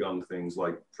sorts of Qigong things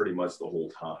like pretty much the whole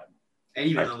time. And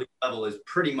even the Li level is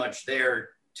pretty much there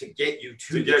to get you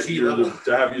to the Qi level.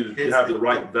 To have the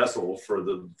right vessel for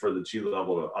the Qi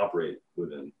level to operate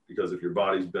within. Because if your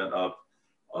body's bent up,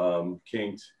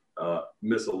 kinked,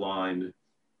 misaligned,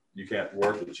 you can't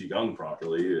work the Qigong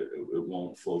properly. It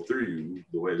won't flow through you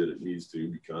the way that it needs to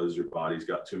because your body's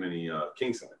got too many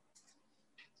kinks in it.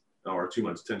 Or too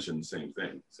much tension, same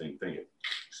thing. It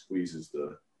squeezes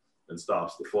and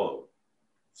stops the flow,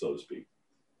 so to speak.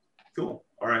 Cool.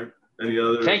 All right. Any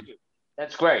other? Thank you.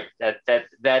 That's great. That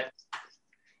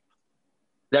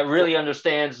really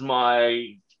understands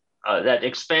that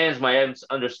expands my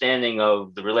understanding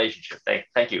of the relationship.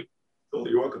 Thank you. Cool.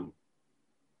 You're welcome.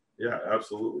 Yeah,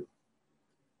 absolutely.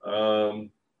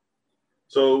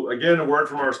 So again, a word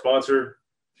from our sponsor.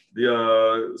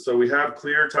 So we have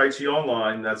Clear Tai Chi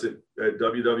online. That's at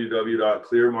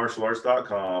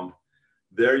www.clearmartialarts.com.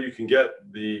 There you can get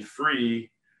the free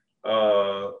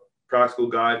practical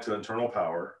guide to internal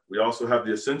power. We also have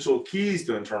the essential keys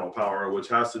to internal power, which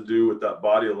has to do with that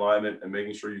body alignment and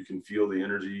making sure you can feel the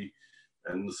energy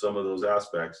and some of those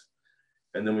aspects.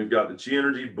 And then we've got the Chi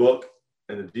Energy book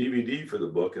and the DVD for the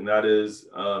book, and that is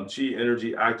Chi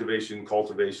Energy Activation,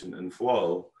 Cultivation, and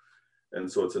Flow.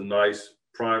 And so it's a nice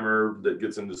primer that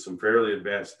gets into some fairly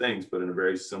advanced things, but in a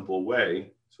very simple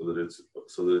way, so that it's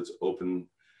open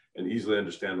and easily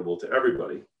understandable to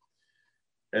everybody.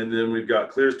 And then we've got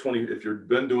Clear's 20. If you've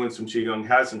been doing some Qigong,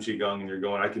 had some Qigong, and you're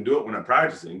going, I can do it when I'm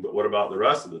practicing, but what about the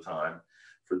rest of the time?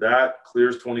 For that,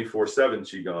 Clear's 24/7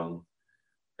 Qigong,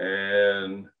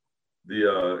 and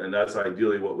that's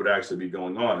ideally what would actually be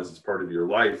going on. Is it's part of your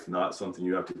life, not something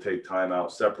you have to take time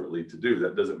out separately to do.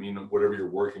 That doesn't mean whatever you're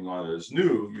working on is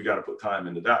new. You got to put time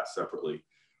into that separately.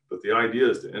 But the idea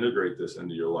is to integrate this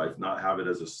into your life, not have it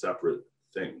as a separate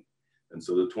thing. And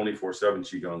so the 24/7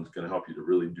 Qigong is going to help you to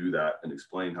really do that and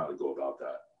explain how to go about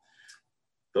that.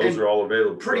 those are all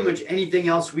available. Pretty much anything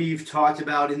else we've talked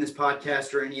about in this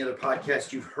podcast or any other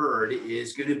podcast you've heard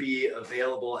is going to be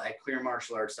available at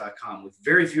clearmartialarts.com with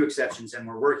very few exceptions. And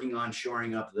we're working on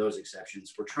shoring up those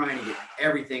exceptions. We're trying to get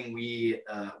everything we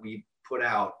put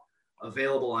out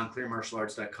available on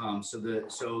clearmartialarts.com. So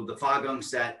the Fa Gong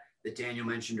set that Daniel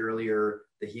mentioned earlier,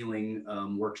 the healing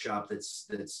workshop that's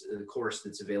the course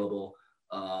that's available,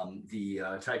 the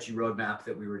Tai Chi roadmap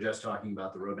that we were just talking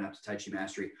about, the roadmap to Tai Chi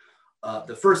mastery.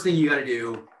 The first thing you got to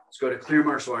do is go to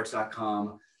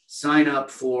clearmartialarts.com, sign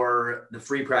up for the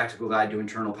free practical guide to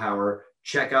internal power,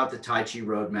 check out the Tai Chi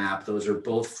roadmap. Those are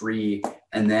both free,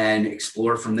 and then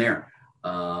explore from there.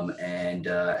 And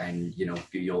you know,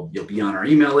 you'll be on our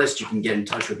email list. You can get in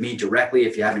touch with me directly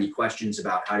if you have any questions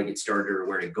about how to get started or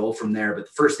where to go from there. But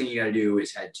the first thing you got to do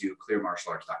is head to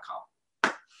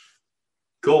clearmartialarts.com.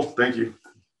 Cool. Thank you.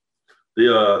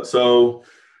 So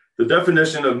the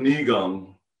definition of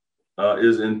Nigong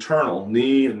is internal.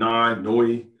 Ni, Nai,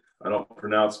 Noi. I don't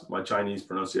pronounce, my Chinese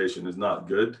pronunciation is not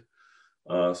good.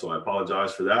 So I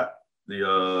apologize for that.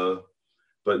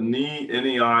 But Ni,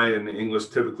 N-E-I in English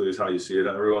typically is how you see it.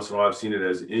 Every once in a while I've seen it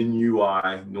as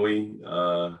N-U-I, Noi.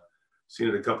 Seen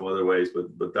it a couple other ways,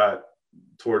 but that,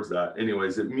 towards that.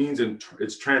 Anyways, it means,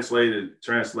 its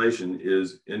translation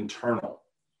is internal.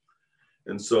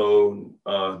 And so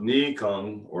Ni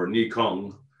Kung or Ni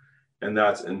Kung, and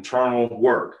that's internal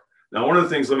work. Now, one of the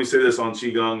things, let me say this on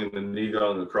Qigong and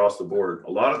Nigong across the board.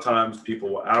 A lot of times people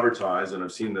will advertise, and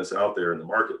I've seen this out there in the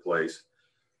marketplace,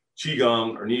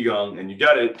 Qigong or Nigong, and you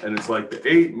get it, and it's like the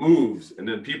 8 moves. And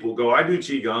then people go, I do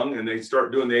Qigong, and they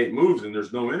start doing the 8 moves, and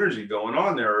there's no energy going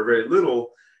on there, or very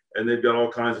little. And they've got all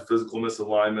kinds of physical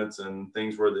misalignments and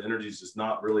things where the energy is just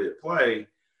not really at play,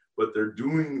 but they're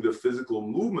doing the physical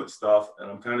movement stuff.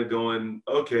 And I'm kind of going,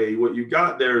 okay, what you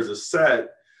got there is a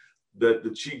set that the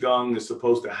Qigong is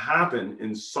supposed to happen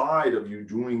inside of you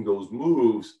doing those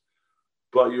moves,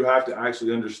 but you have to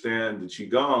actually understand the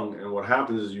Qigong. And what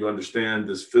happens is you understand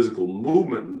this physical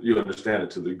movement, you understand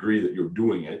it to the degree that you're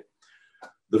doing it,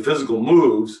 the physical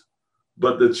moves,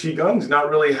 but the Qigong's not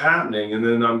really happening. And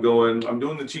then I'm doing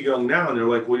the Qigong now, and they're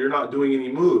like, well, you're not doing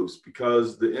any moves,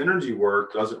 because the energy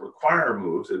work doesn't require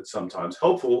moves. It's sometimes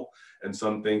helpful, and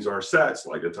some things are sets,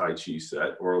 like a Tai Chi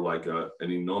set, or like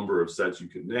any number of sets you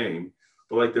could name.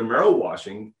 But like the marrow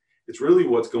washing, it's really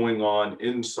what's going on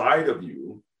inside of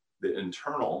you, the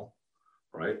internal,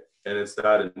 right? And it's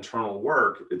that internal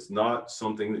work. It's not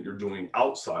something that you're doing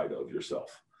outside of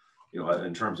yourself, you know,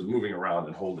 in terms of moving around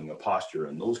and holding a posture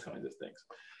and those kinds of things.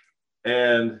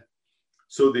 And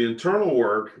so the internal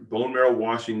work, bone marrow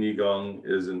washing Nigong,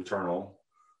 is internal.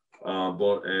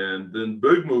 And then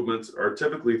big movements are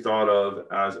typically thought of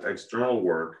as external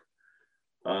work.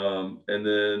 And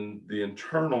then the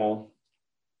internal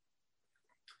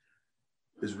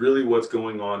is really what's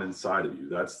going on inside of you.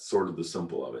 That's sort of the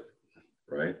simple of it,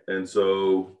 right? And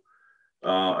so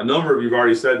a number of you've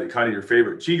already said that kind of your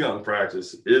favorite Qigong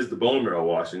practice is the bone marrow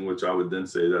washing, which I would then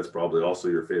say that's probably also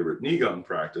your favorite Nigong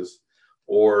practice.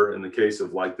 Or in the case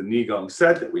of like the Nigong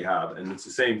set that we have, and it's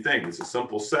the same thing. It's a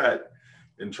simple set.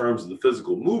 In terms of the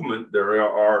physical movement, there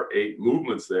are 8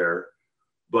 movements there,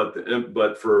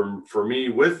 but for me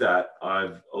with that, a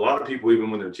lot of people,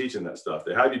 even when they're teaching that stuff,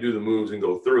 they have you do the moves and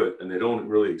go through it, and they don't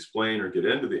really explain or get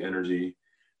into the energy,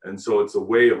 and so it's a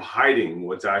way of hiding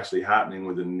what's actually happening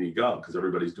within the Nigong, because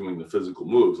everybody's doing the physical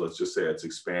moves. Let's just say it's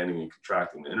expanding and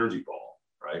contracting the energy ball,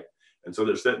 right? And so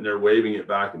they're sitting there waving it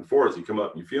back and forth. You come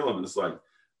up and you feel them, and it's like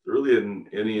there really isn't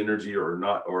any energy,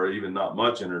 or even not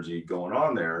much energy going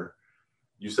on there.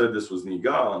 You said this was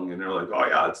Nigong, and they're like, oh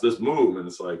yeah, it's this move. And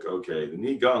it's like, okay, the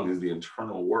Nigong is the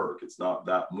internal work. It's not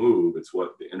that move. It's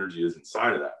what the energy is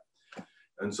inside of that.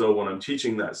 And so when I'm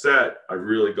teaching that set, I've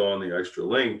really gone the extra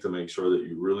length to make sure that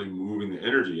you're really moving the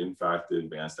energy. In fact, the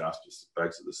advanced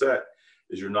aspects of the set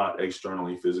is you're not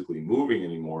externally physically moving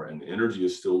anymore, and the energy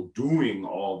is still doing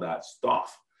all that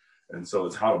stuff. And so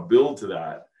it's how to build to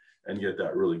that and get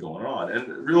that really going on.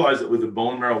 And realize that with the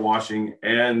bone marrow washing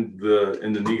and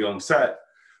in the Nigong set,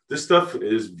 this stuff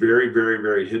is very, very,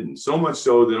 very hidden. So much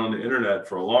so that on the internet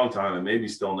for a long time, and maybe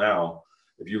still now,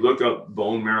 if you look up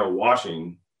bone marrow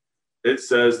washing, it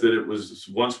says that it was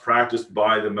once practiced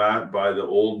by the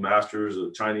old masters,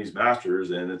 Chinese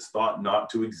masters, and it's thought not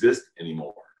to exist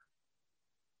anymore.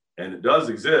 And it does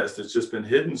exist. It's just been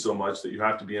hidden so much that you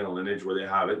have to be in a lineage where they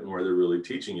have it and where they're really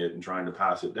teaching it and trying to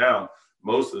pass it down.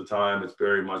 Most of the time, it's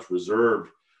very much reserved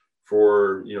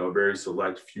for, you know, a very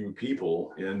select few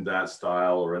people in that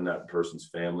style or in that person's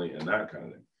family and that kind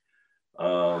of thing.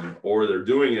 Or they're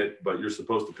doing it, but you're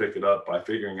supposed to pick it up by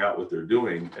figuring out what they're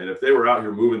doing. And if they were out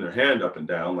here moving their hand up and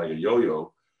down like a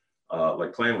yo-yo,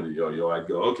 like playing with a yo-yo, I'd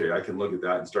go, okay, I can look at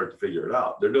that and start to figure it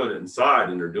out. They're doing it inside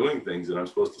and they're doing things and I'm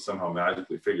supposed to somehow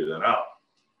magically figure that out.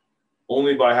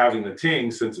 Only by having the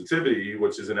Ting sensitivity,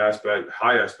 which is an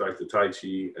high aspect of Tai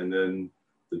Chi, and then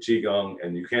the Qigong,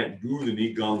 and you can't do the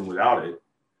Nigong without it.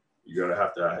 You're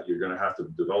gonna have to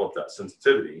develop that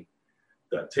sensitivity,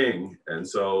 that Ting. And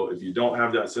so if you don't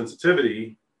have that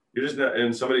sensitivity, you're just not,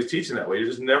 and somebody's teaching that way, you're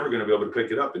just never going to be able to pick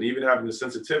it up. And even having the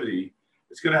sensitivity,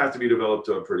 it's going to have to be developed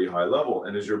to a pretty high level.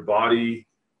 And is your body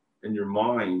and your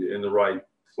mind in the right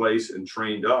place and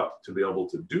trained up to be able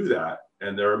to do that?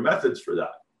 And there are methods for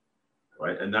that,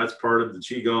 right? And that's part of the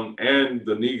Qigong and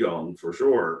the Nigong for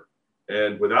sure.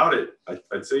 And without it,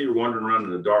 I'd say you're wandering around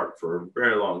in the dark for a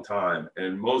very long time,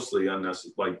 and mostly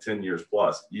unnecessary, like 10 years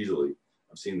plus, easily.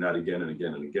 I've seen that again and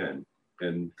again and again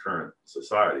in current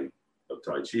society of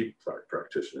Tai Chi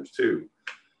practitioners too.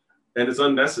 And it's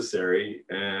unnecessary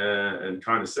and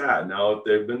kind of sad. Now, if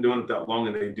they've been doing it that long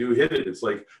and they do hit it, it's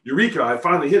like, eureka, I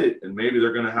finally hit it. And maybe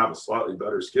they're going to have a slightly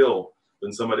better skill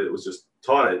than somebody that was just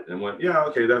taught it and went, yeah,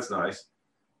 okay, that's nice.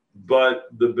 But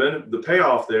the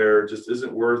payoff there just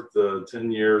isn't worth the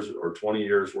 10 years or 20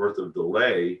 years worth of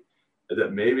delay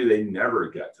that maybe they never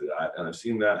get to that. And I've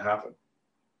seen that happen.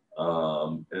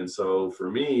 And so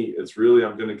for me, it's really,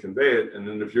 I'm going to convey it. And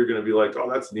then if you're going to be like, oh,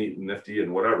 that's neat and nifty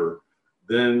and whatever,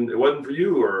 then it wasn't for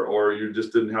you, or you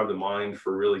just didn't have the mind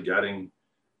for really getting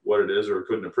what it is or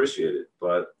couldn't appreciate it.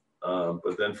 But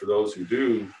then for those who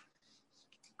do,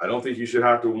 I don't think you should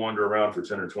have to wander around for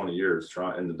 10 or 20 years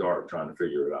in the dark trying to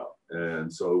figure it out.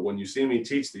 And so when you see me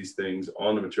teach these things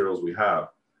on the materials we have,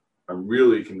 I'm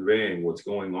really conveying what's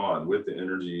going on with the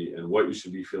energy and what you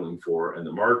should be feeling for and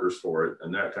the markers for it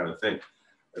and that kind of thing.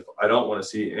 If I don't want to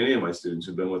see any of my students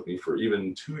who've been with me for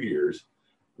even 2 years,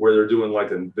 where they're doing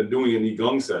been doing a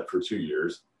Nigong set for 2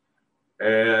 years,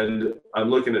 and I'm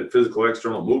looking at physical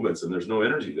external movements and there's no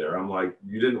energy there. I'm like,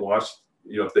 you didn't watch,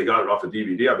 if they got it off a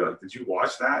DVD, I'd be like, did you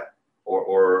watch that?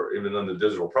 Or even on the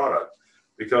digital product?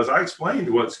 Because I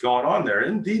explained what's going on there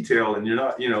in detail, and you're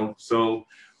not, so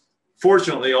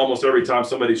fortunately, almost every time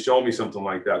somebody's shown me something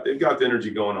like that, they've got the energy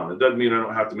going on. It doesn't mean I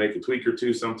don't have to make a tweak or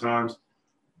two sometimes,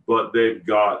 but they've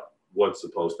got what's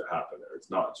supposed to happen there. It's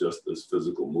not just this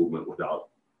physical movement without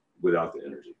the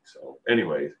energy. So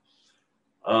anyways,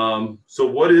 so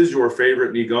what is your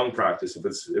favorite Nigong practice? If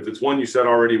it's one you said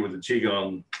already with the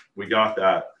Qigong, we got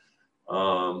that.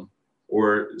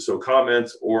 Or so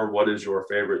comments, or what is your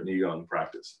favorite Nigong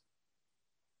practice?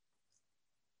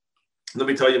 Let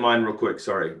me tell you mine real quick.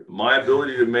 Sorry. My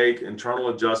ability to make internal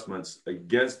adjustments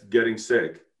against getting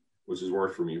sick, which has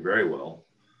worked for me very well,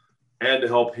 and to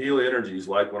help heal energies,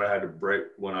 like when I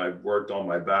worked on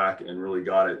my back and really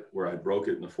got it where I broke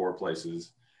it in the 4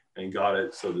 places and got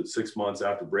it so that 6 months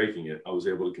after breaking it, I was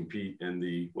able to compete in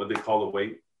the, what they call the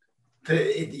weight?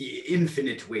 The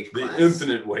infinite weight class. The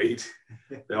infinite weight.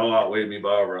 They all outweighed me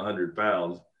by over 100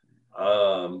 pounds.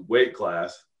 Weight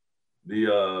class.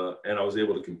 And I was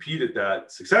able to compete at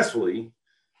that successfully.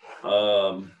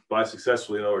 By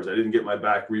successfully, in other words, I didn't get my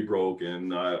back rebroke,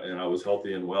 and I was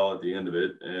healthy and well at the end of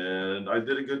it, and I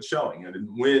did a good showing. I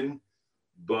didn't win,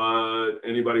 but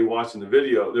anybody watching the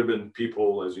video, there have been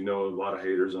people, as you know, a lot of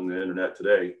haters on the internet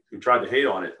today who tried to hate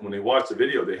on it. When they watch the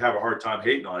video, they have a hard time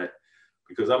hating on it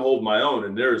because I'm holding my own,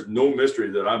 and there is no mystery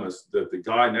that that the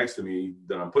guy next to me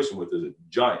that I'm pushing with is a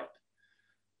giant,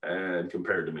 and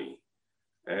compared to me.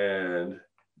 And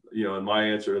and my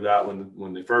answer to that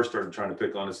when they first started trying to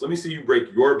pick on us, let me see you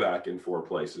break your back in 4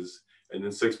 places, and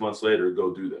then 6 months later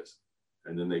go do this,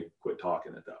 and then they quit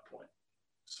talking at that point.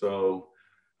 So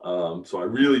I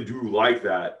really do like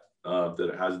that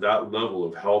it has that level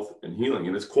of health and healing,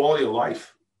 and it's quality of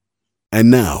life.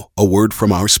 And now a word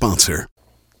from our sponsor.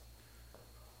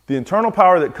 The internal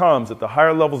power that comes at the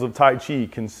higher levels of Tai Chi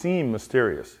can seem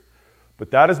mysterious,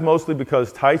 but that is mostly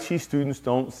because Tai Chi students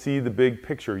don't see the big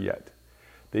picture yet.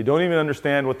 They don't even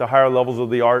understand what the higher levels of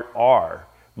the art are,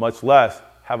 much less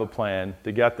have a plan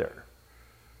to get there.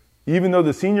 Even though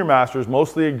the senior masters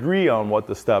mostly agree on what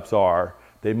the steps are,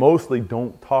 they mostly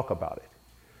don't talk about it.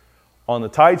 On the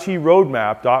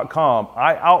TaiChiRoadmap.com,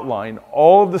 I outline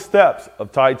all of the steps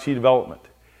of Tai Chi development.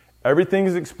 Everything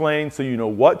is explained so you know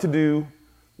what to do,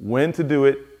 when to do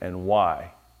it, and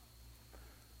why.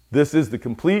 This is the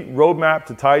complete roadmap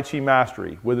to Tai Chi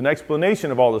mastery with an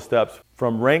explanation of all the steps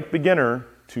from rank beginner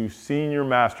to senior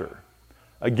master.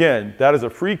 Again, that is a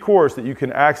free course that you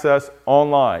can access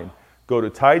online. Go to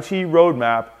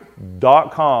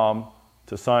TaiChiRoadmap.com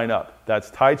to sign up. That's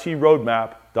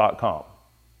TaiChiRoadmap.com.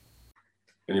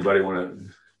 Anybody want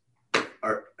to?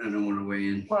 I don't want to weigh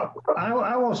in. Well,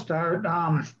 I will start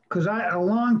because a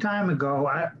long time ago,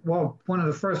 one of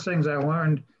the first things I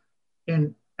learned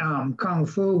in Kung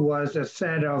Fu was a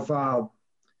set of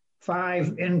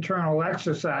 5 internal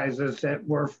exercises that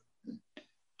were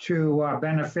to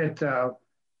benefit the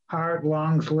heart,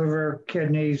 lungs, liver,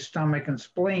 kidneys, stomach, and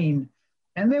spleen.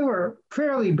 And they were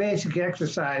fairly basic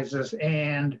exercises,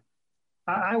 and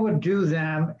I would do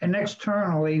them, and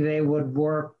externally they would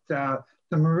work the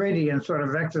meridian, sort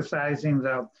of exercising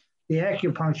the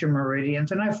acupuncture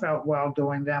meridians, and I felt well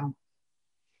doing them.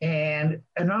 And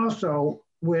also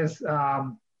with,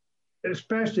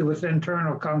 especially with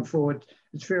internal Kung Fu,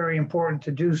 it's very important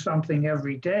to do something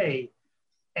every day.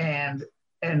 And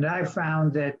I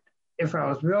found that if I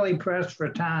was really pressed for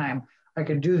time, I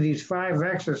could do these 5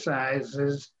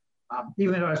 exercises,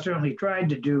 even though I certainly tried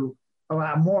to do a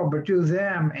lot more, but do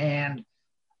them, and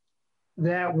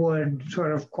that would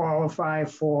sort of qualify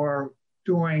for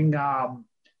doing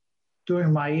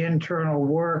my internal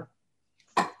work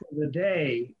for the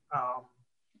day.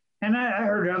 And I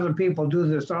heard other people do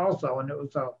this also, and it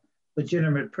was a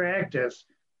legitimate practice.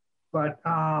 But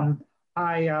then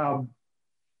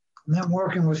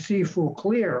working with Sifu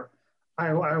Clear,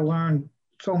 I learned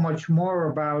so much more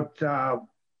about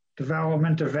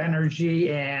development of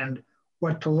energy and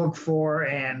what to look for,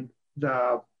 and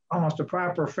almost a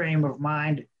proper frame of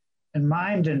mind and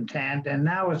mind intent. And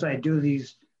now as I do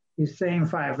these same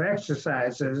 5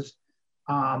 exercises,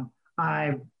 I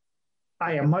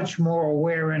am much more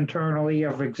aware internally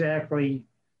of exactly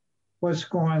what's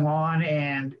going on,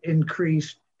 and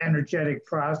increased energetic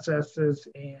processes,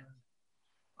 and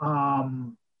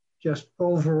just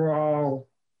overall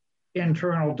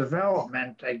internal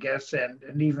development, I guess,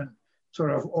 and even sort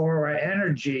of aura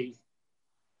energy.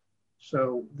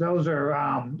 So those are,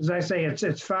 as I say,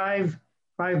 it's five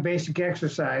basic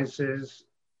exercises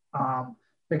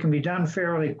that can be done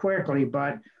fairly quickly,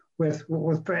 but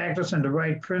with practice and the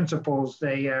right principles,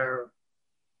 they are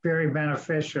very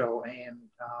beneficial. And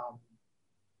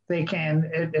they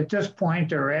can, at this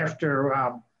point, or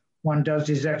after one does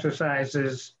these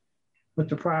exercises with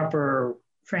the proper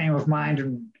frame of mind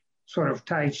and sort of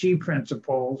Tai Chi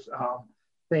principles,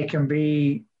 they can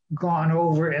be gone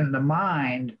over in the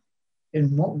mind if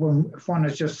one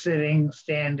is just sitting,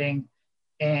 standing,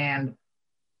 and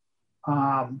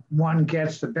one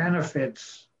gets the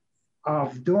benefits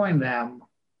of doing them,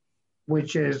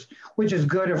 which is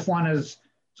good if one is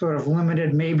sort of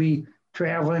limited, maybe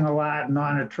traveling a lot and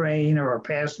on a train or a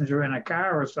passenger in a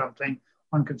car or something.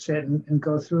 One could sit and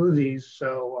go through these.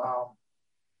 So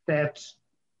that's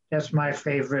my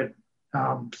favorite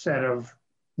set of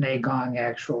Neigong,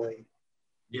 actually.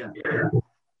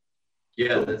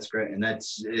 Yeah, that's great. And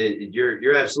that's,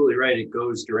 you're absolutely right. It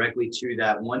goes directly to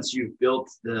that. Once you've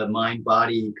built the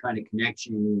mind-body kind of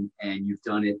connection and you've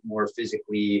done it more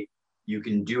physically, you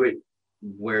can do it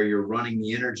where you're running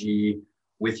the energy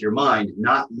with your mind,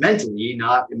 not mentally,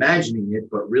 not imagining it,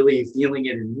 but really feeling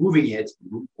it and moving it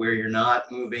where you're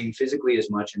not moving physically as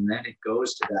much. And then it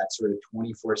goes to that sort of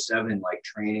 24/7, like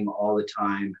training all the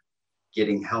time,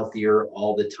 getting healthier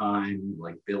all the time,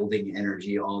 like building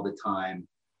energy all the time.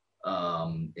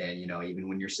 And, you know, even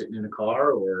when you're sitting in a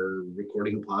car or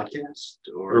recording a podcast,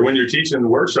 or when you're teaching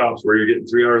workshops where you're getting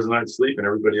 3 hours a night sleep and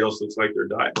everybody else looks like they're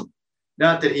dying.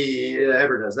 Not that he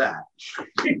ever does that.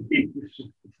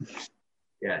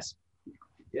 Yes.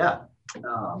 Yeah.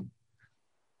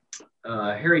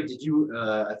 Harry, did you,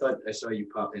 I thought I saw you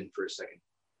pop in for a second.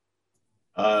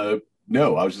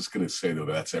 No, I was just going to say, though,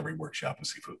 that's every workshop in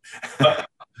Sifu.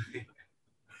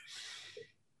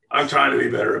 I'm trying to be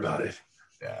better about it.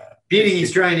 Meaning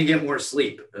he's trying to get more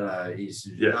sleep. He's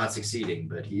not succeeding,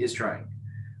 but he is trying.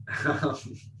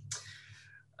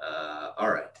 All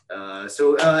right.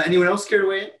 So anyone else care to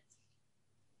weigh in?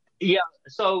 Yeah.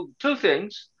 So 2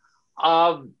 things.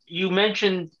 You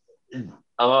mentioned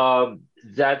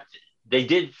that they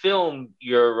did film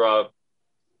your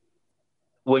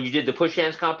when you did the push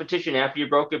dance competition after you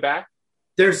broke your back.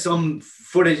 There's some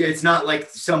footage. It's not like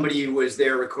somebody was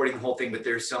there recording the whole thing, but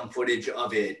there's some footage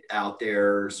of it out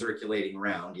there circulating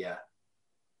around. Yeah.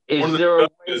 One of the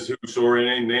judges who saw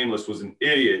remain nameless was an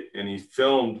idiot, and he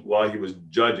filmed while he was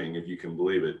judging, if you can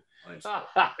believe it.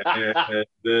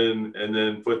 and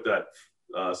then put that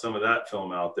some of that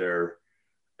film out there.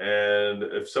 And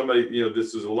if somebody, you know,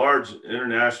 this is a large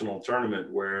international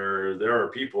tournament where there are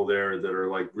people there that are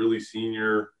like really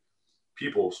senior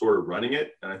people sort of running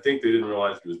it. And I think they didn't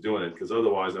realize he was doing it, because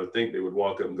otherwise I think they would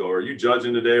walk up and go, "Are you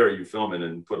judging today, or are you filming?"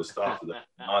 and put a stop to that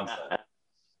nonsense.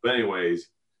 But anyways,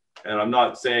 and I'm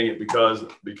not saying it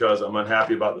because I'm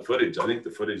unhappy about the footage. I think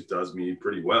the footage does me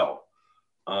pretty well.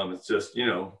 It's just,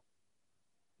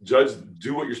 judge,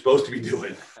 do what you're supposed to be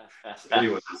doing.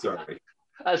 Anyway, sorry.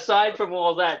 Aside from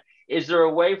all that, is there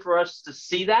a way for us to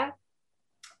see that?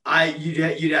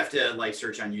 You'd have to like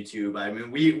search on YouTube. I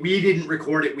mean, we didn't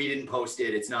record it, we didn't post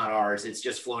it. It's not ours. It's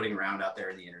just floating around out there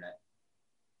in the internet.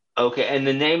 Okay, and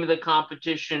the name of the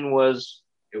competition was?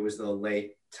 It was the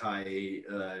Lake Thai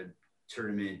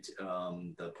tournament,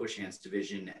 the push hands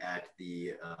division at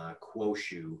the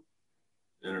Kuoshu.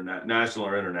 National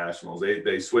or internationals.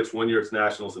 They switched. One year it's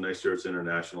nationals, the next year it's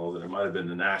internationals, and it might have been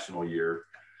the national year.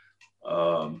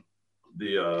 About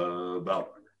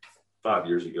 5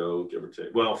 years ago, give or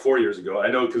take. Well, 4 years ago. I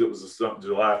know because it was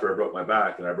July after I broke my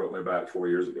back, and I broke my back 4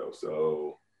 years ago.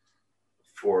 So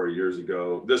 4 years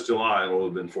ago, this July will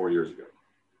have been 4 years ago.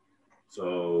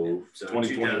 So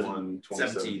 2021,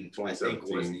 2017, I think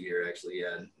was the year actually.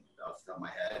 Yeah, off the top of my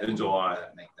head. In July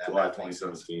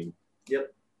 2017.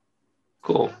 Yep.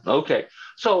 Cool. Okay.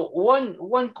 So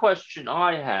one question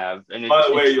I have, and by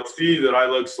the way, you'll see that I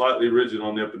look slightly rigid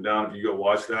on the up and down if you go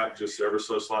watch that, just ever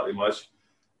so slightly much.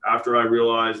 After I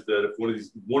realized that if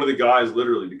one of the guys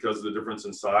literally, because of the difference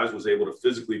in size, was able to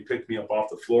physically pick me up off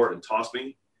the floor and toss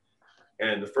me.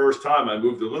 And the first time I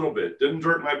moved a little bit, didn't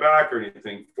hurt my back or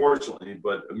anything, fortunately,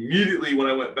 but immediately when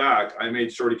I went back, I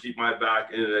made sure to keep my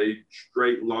back in a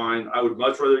straight line. I would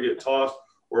much rather get tossed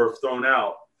or thrown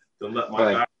out than let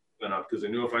my back up, because I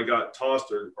knew if I got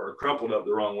tossed or crumpled up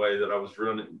the wrong way that I was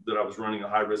running a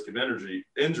high risk of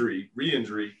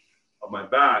re-injury of my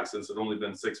back, since it only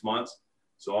been 6 months.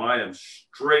 So I am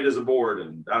straight as a board,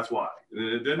 and that's why. And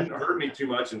it didn't hurt me too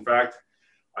much. In fact,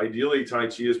 ideally Tai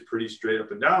Chi is pretty straight up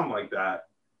and down like that.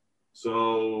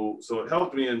 So it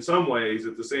helped me in some ways.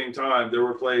 At the same time, there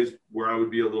were plays where I would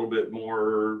be a little bit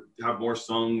more, have more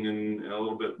sung and a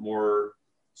little bit more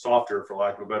softer, for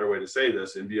lack of a better way to say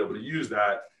this, and be able to use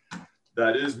that.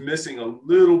 That is missing a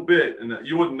little bit, and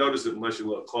you wouldn't notice it unless you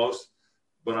look close,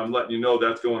 but I'm letting you know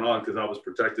that's going on because I was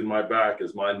protecting my back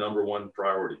as my number one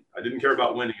priority. I didn't care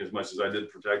about winning as much as I did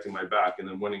protecting my back, and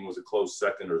then winning was a close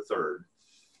second or third.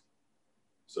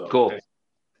 So cool. Okay.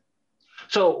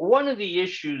 So one of the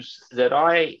issues that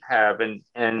I have,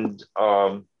 and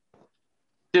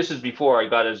this is before I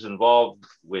got as involved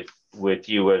with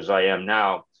you as I am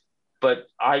now, but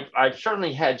I've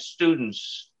certainly had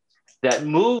students that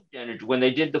moved energy when they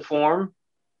did the form.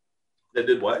 They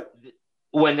did what?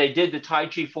 When they did the Tai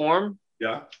Chi form.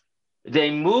 Yeah. They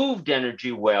moved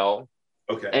energy well.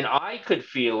 Okay. And I could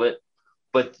feel it,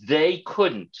 but they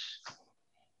couldn't.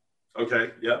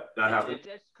 Okay. Yep. That happened. If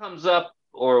this comes up,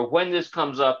 or when this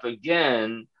comes up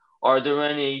again, are there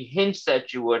any hints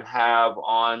that you would have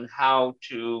on how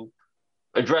to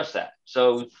address that?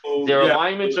 So their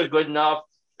alignments are good enough,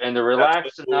 and they're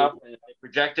relaxed enough, and they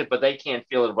project it, but they can't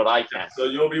feel it, but I can. So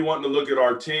you'll be wanting to look at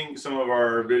our Ting, some of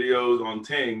our videos on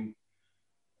Ting,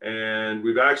 and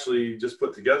we've actually just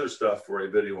put together stuff for a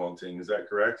video on Ting. Is that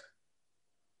correct?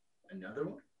 Another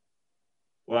one?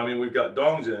 Well, I mean, we've got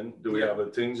Dongjin. Do we have a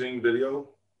Tingjing video?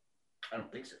 I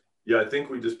don't think so. Yeah, I think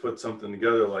we just put something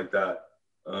together like that.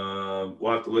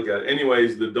 We'll have to look at it.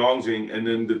 Anyways, the Dongjing and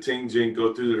then the Tingjing,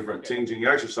 go through the different Tingjing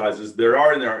exercises. There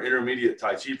are in our intermediate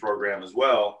Tai Chi program as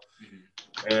well,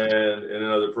 and in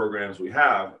other programs we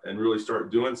have, and really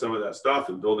start doing some of that stuff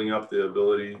and building up the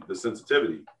ability, the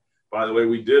sensitivity. By the way,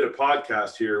 we did a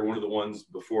podcast here, one of the ones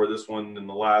before this one in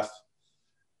the last,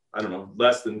 I don't know,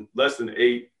 less than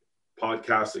 8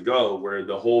 podcasts ago, where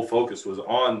the whole focus was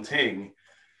on Ting,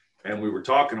 and we were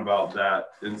talking about that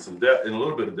in some depth, in a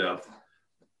little bit of depth.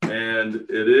 And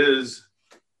it is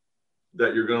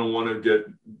that you're going to want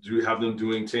to have them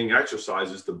doing Ting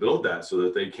exercises to build that, so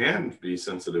that they can be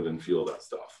sensitive and feel that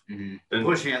stuff. And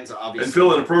push hands, obviously. And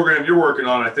Phil, in the program you're working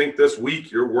on, I think this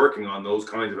week you're working on those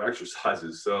kinds of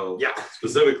exercises. So yeah,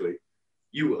 specifically,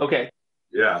 you will. Okay.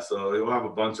 Yeah, so you'll have a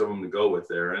bunch of them to go with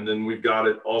there. And then we've got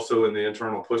it also in the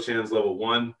internal push hands level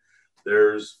 1.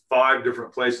 There's 5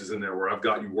 different places in there where I've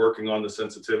got you working on the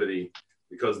sensitivity,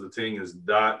 because the Ting is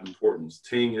that important.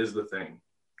 Ting is the thing.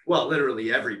 Well,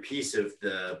 literally every piece of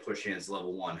the push hands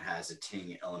level 1 has a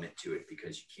Ting element to it,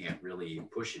 because you can't really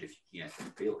push it if you can't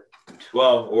feel it.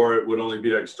 Well, or it would only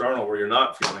be external where you're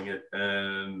not feeling it.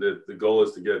 And the goal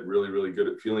is to get really, really good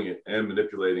at feeling it and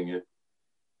manipulating it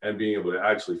and being able to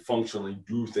actually functionally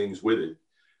do things with it.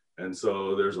 And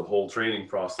so there's a whole training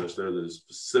process there that is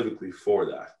specifically for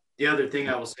that. The other thing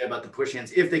I will say about the push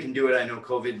hands, if they can do it, I know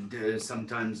COVID,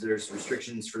 sometimes there's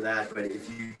restrictions for that, but if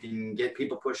you can get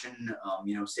people pushing,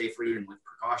 safely and with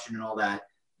precaution and all that,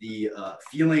 the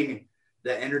feeling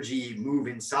the energy move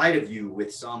inside of you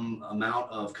with some amount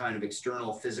of kind of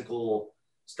external physical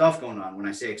stuff going on. When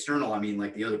I say external, I mean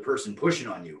like the other person pushing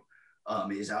on you.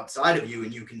 is outside of you,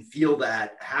 and you can feel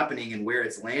that happening and where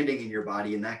it's landing in your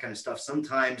body and that kind of stuff.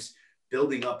 Sometimes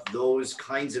building up those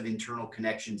kinds of internal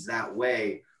connections that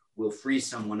way will free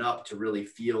someone up to really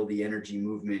feel the energy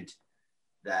movement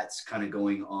that's kind of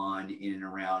going on in and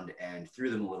around and through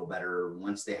them a little better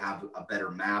once they have a better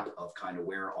map of kind of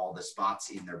where all the spots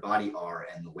in their body are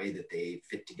and the way that they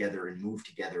fit together and move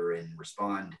together and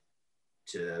respond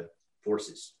to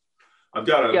forces. I've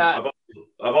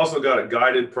also got a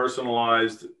guided,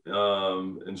 personalized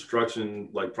instruction,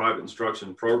 like private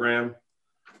instruction program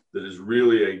that is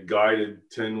really a guided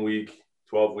 10-week,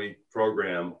 12-week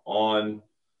program on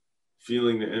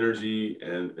feeling the energy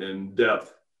and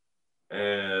depth.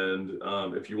 And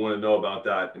if you want to know about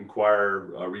that,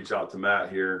 inquire, reach out to Matt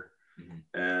here,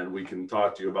 and we can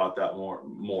talk to you about that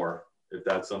more. If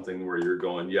that's something where you're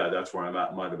going, yeah, that's where I'm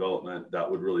at in my development,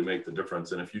 that would really make the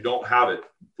difference. And if you don't have it,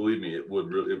 believe me, it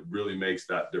really makes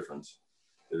that difference.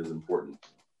 It is important.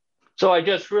 So I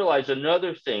just realized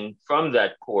another thing from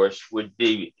that course would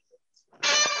be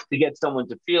to get someone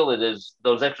to feel it is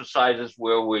those exercises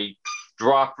where we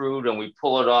drop root and we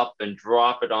pull it up and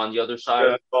drop it on the other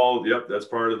side. Yep, that's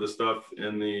part of the stuff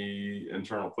in the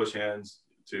internal push hands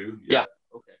too. Yeah.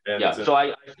 Okay. And yeah. So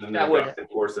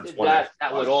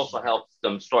that would also help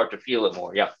them start to feel it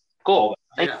more. Yeah. Cool.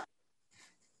 Yeah.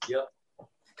 Yep.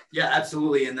 Yeah,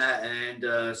 absolutely.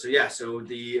 So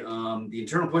the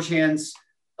internal push hands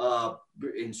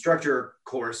instructor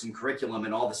course and curriculum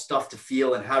and all the stuff to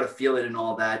feel and how to feel it and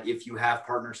all that, if you have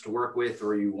partners to work with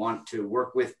or you want to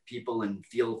work with people and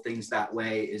feel things that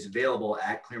way, is available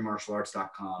at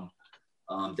clearmartialarts.com.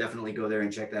 Definitely go there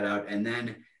and check that out. And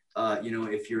then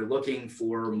if you're looking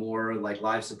for more like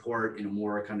live support in a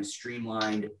more kind of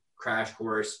streamlined crash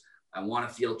course, I want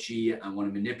to feel chi, I want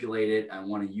to manipulate it, I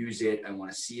want to use it, I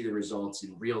want to see the results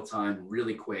in real time,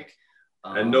 really quick.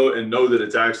 And know that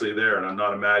it's actually there and I'm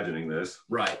not imagining this.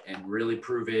 Right. And really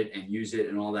prove it and use it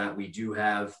and all that. We do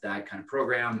have that kind of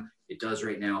program. It does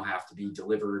right now have to be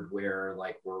delivered where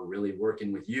like we're really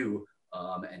working with you.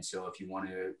 And so if you want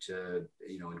to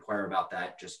inquire about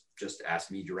that, just ask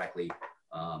me directly.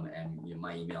 And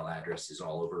my email address is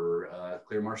all over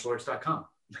clearmartialarts.com.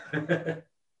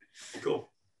 Cool.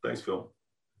 Thanks, Phil.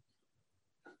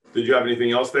 Did you have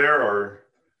anything else there or?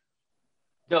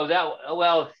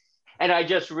 No, and I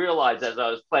just realized as I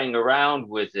was playing around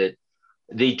with it,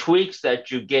 the tweaks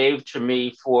that you gave to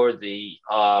me for the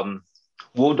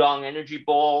Wudong energy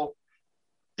ball,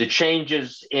 the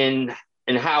changes in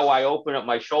how I open up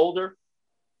my shoulder.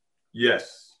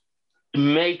 Yes.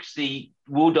 Makes the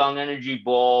Wudong energy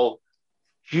ball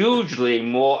hugely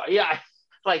more,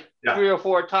 3 or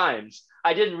 4 times.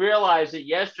 I didn't realize it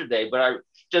yesterday, but I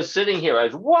just sitting here, I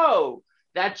was, whoa,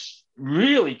 that's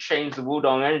really changed the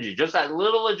Wudong energy. Just that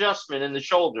little adjustment in the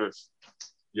shoulders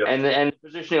and the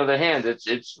positioning of the hand. It's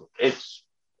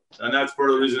and that's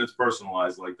part of the reason it's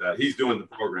personalized like that. He's doing the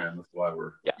program. That's why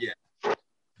we're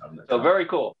So very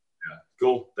cool. Yeah,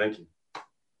 cool. Thank you.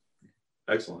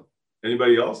 Excellent.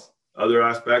 Anybody else? Other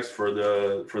aspects for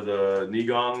the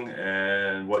Nigong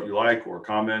and what you like, or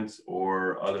comments,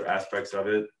 or other aspects of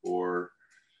it, or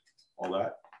all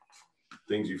that?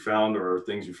 Things you found or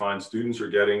things you find students are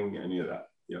getting, any of that?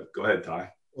 Yeah, go ahead,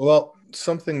 Ty. Well,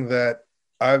 something that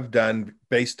I've done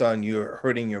based on you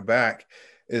hurting your back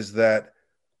is that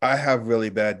I have really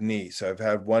bad knees. I've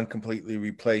had one completely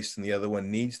replaced and the other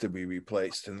one needs to be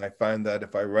replaced. And I find that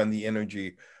if I run the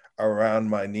energy around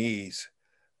my knees,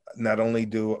 not only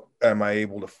am I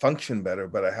able to function better,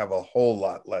 but I have a whole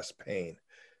lot less pain.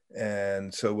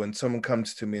 And so when someone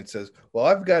comes to me and says, well,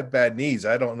 I've got bad knees,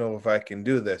 I don't know if I can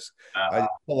do this, I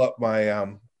pull up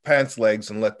my pants legs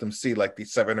and let them see like the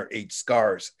 7 or 8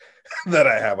 scars that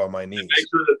I have on my knees. Make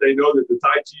sure that they know that the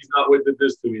Tai Chi's not what did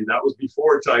this to me. That was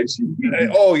before Tai Chi.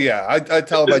 Oh yeah, I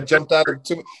tell them I jumped out of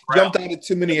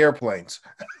too many airplanes.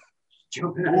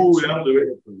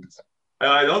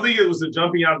 I don't think it was the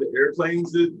jumping out of the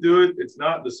airplanes that do it. It's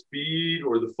not the speed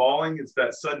or the falling. It's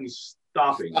that sudden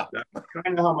stopping. That's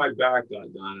kind of how my back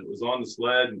got done. It was on the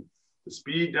sled, and the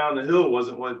speed down the hill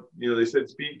wasn't what, they said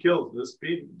speed kills. The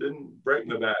speed didn't break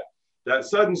my back. That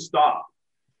sudden stop.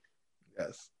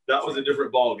 Yes. That was a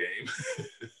different ball game.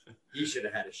 You should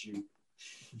have had a shoot.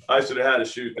 I should have had a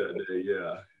shoot that day.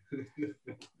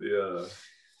 Yeah.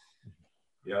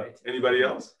 Yeah. Anybody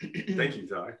else? Thank you,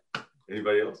 Ty.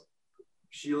 Anybody else?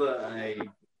 Sheila, I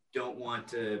don't want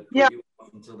to put you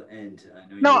off until the end.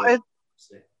 I know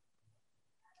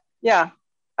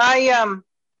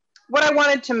what I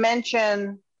wanted to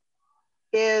mention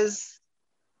is,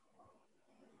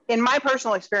 in my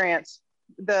personal experience,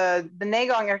 the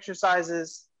Neigong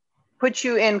exercises puts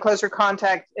you in closer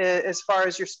contact as far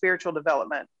as your spiritual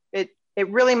development. It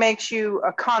really makes you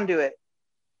a conduit.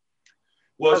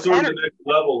 Well, it's sort of the next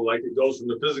level, like it goes from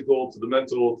the physical to the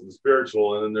mental to the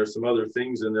spiritual, and then there's some other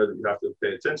things in there that you have to pay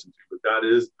attention to. But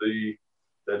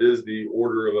that is the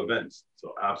order of events.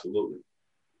 So absolutely.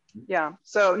 Yeah.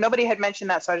 So nobody had mentioned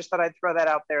that, so I just thought I'd throw that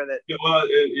out there. That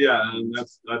yeah, and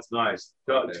that's nice.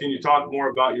 Can you talk more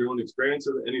about your own experience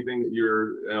of anything that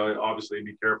you're obviously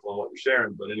be careful on what you're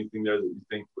sharing, but anything there that you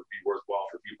think would be worthwhile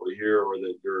for people to hear or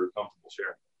that you're comfortable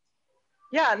sharing?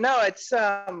 Yeah. No, it's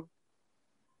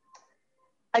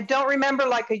I don't remember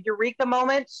like a eureka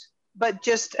moment, but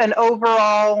just an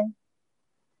overall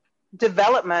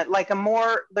development, like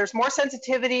there's more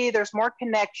sensitivity, there's more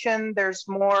connection, there's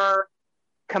more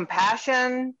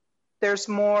compassion, there's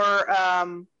more, I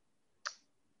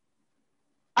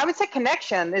would say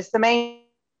connection is the main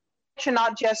connection,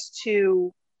 not just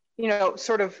to,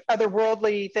 sort of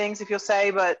otherworldly things, if you'll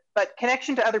say, but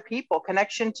connection to other people,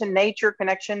 connection to nature,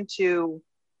 connection to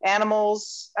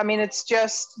animals. I mean, it's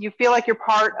just, you feel like you're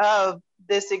part of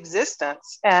this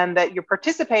existence and that you're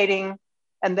participating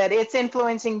and that it's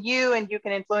influencing you and you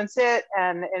can influence it.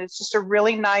 And it's just a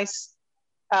really nice,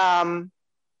 I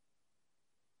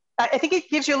think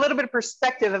it gives you a little bit of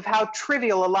perspective of how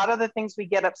trivial a lot of the things we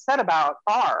get upset about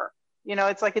are.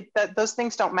 It's like those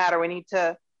things don't matter. We need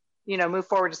to, move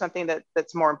forward to something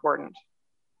that's more important.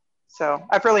 So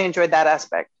I've really enjoyed that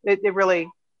aspect. It really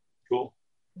cool.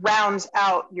 Rounds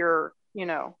out your,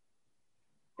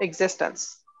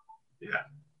 existence. Yeah,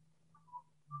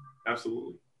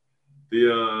 absolutely.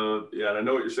 And I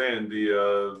know what you're saying.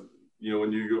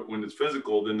 When it's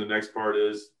physical, then the next part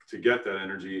is to get that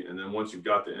energy. And then once you've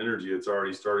got the energy, it's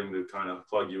already starting to kind of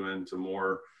plug you into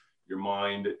more your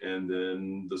mind. And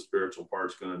then the spiritual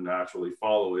part's going to naturally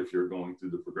follow if you're going through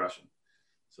the progression.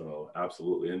 So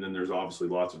absolutely. And then there's obviously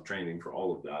lots of training for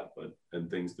all of that, and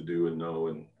things to do and know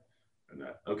and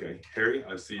that. Okay, Harry,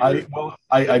 I see you.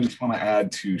 I just want to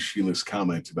add to Sheila's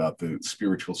comment about the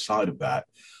spiritual side of that.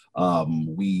 I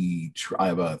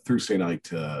have a Thursday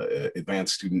night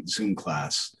advanced student Zoom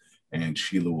class, and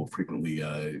Sheila will frequently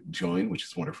join, which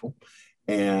is wonderful.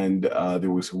 And there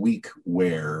was a week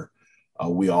where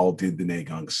we all did the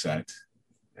Neigong set,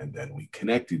 and then we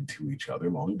connected to each other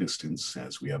long distance,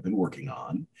 as we have been working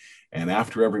on. And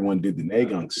after everyone did the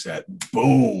Neigong set,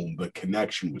 boom, the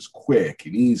connection was quick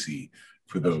and easy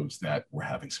for those that were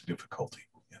having some difficulty.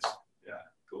 Yes. Yeah,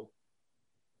 cool.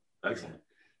 Excellent.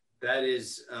 That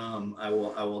is, I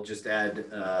will just add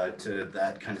to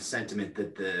that kind of sentiment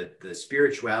that the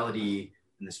spirituality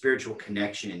and the spiritual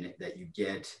connection that you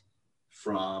get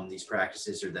from these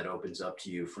practices, or that opens up to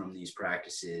you from these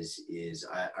practices, is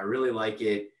I really like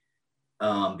it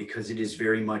because it is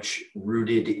very much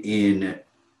rooted in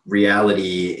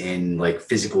reality, in like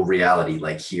physical reality,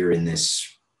 like here in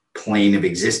this plane of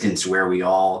existence where we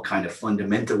all kind of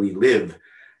fundamentally live.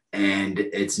 And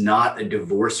it's not a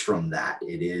divorce from that.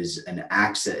 It is an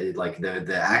access, like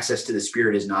the access to the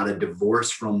spirit is not a divorce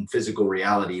from physical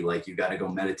reality. Like you got to go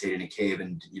meditate in a cave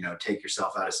and, take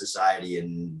yourself out of society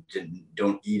and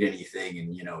don't eat anything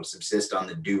and, subsist on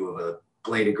the dew of a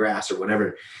blade of grass or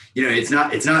whatever. It's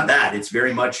not that. It's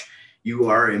very much, you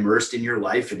are immersed in your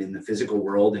life and in the physical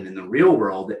world and in the real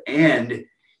world. And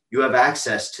you have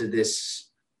access to this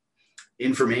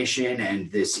information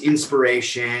and this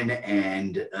inspiration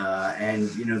and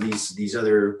these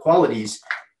other qualities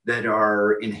that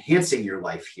are enhancing your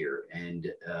life here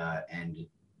and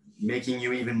making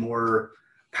you even more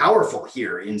powerful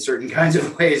here in certain kinds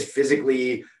of ways,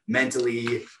 physically,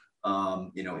 mentally,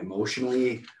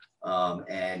 emotionally,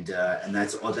 and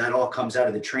that all comes out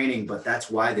of the training. But that's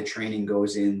why the training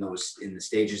goes in the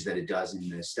stages that it does, in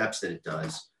the steps that it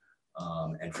does.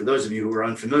 And for those of you who are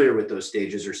unfamiliar with those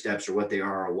stages or steps or what they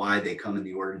are or why they come in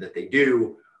the order that they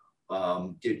do,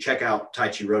 check out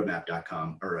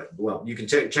taichiroadmap.com, you can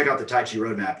check out the Tai Chi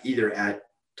Roadmap either at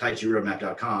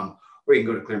taichiroadmap.com, or you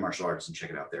can go to Clear Martial Arts and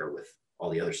check it out there with all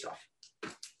the other stuff.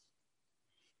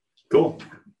 Cool.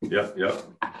 Yeah.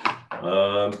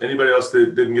 Anybody else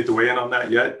that didn't get to weigh in on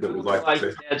that yet that would like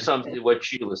to say? Add something to what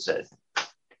Sheila said.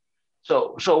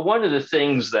 So one of the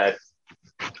things that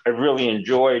I really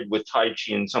enjoyed with Tai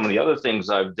Chi and some of the other things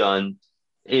I've done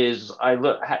is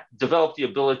I developed the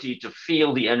ability to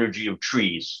feel the energy of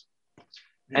trees.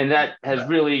 And that has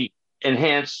really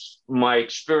enhanced my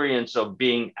experience of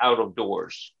being out of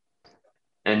doors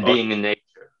and being in nature.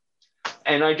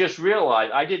 And I just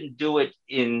realized I didn't do it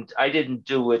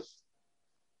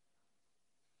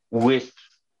with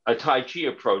a Tai Chi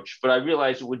approach, but I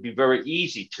realized it would be very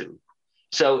easy to.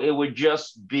 So it would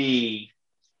just be,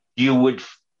 you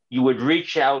would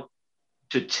reach out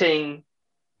to ting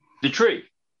the tree.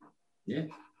 Yeah.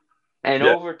 And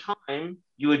over time,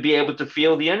 you would be able to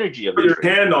feel the energy of Put the your tree.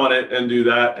 hand on it and do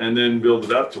that, and then build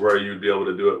it up to where you'd be able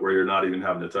to do it where you're not even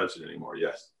having to touch it anymore.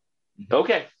 Yes.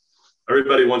 Okay.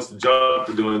 Everybody wants to jump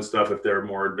to doing stuff if they're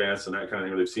more advanced and that kind of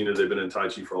thing. They've seen it. They've been in Tai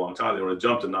Chi for a long time. They want to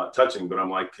jump to not touching. But I'm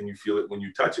like, can you feel it when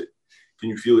you touch it? Can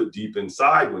you feel it deep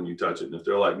inside when you touch it? And if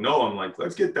they're like, no, I'm like,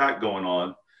 let's get that going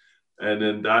on. And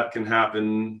then that can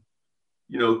happen,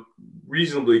 you know,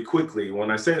 reasonably quickly.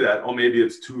 When I say that, oh, maybe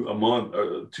it's 2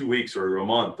 weeks or a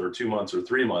month or 2 months or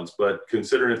 3 months. But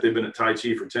considering if they've been at Tai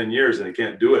Chi for 10 years and they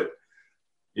can't do it,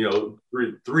 you know,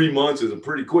 three months is a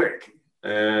pretty quick.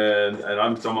 And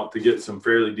I'm talking about to get some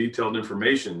fairly detailed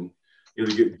information, you know,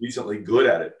 to get decently good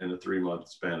at it in a 3 month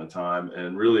span of time.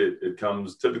 And really it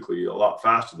comes typically a lot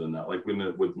faster than that. Like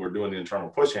when we're doing the internal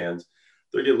push hands,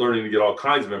 they're learning to get all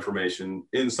kinds of information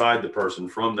inside the person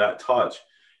from that touch,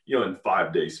 you know, in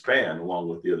 5 day span, along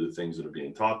with the other things that are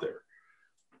being taught there.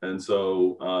 And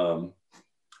so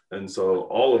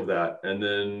all of that, and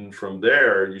then from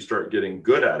there you start getting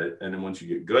good at it. And then once you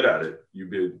get good at it,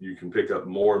 you can pick up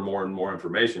more and more and more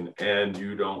information, and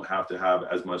you don't have to have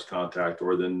as much contact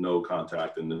or then no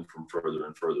contact, and then from further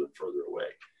and further and further away.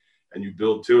 And you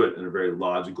build to it in a very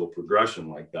logical progression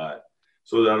like that.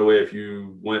 So that way, if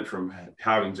you went from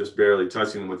having just barely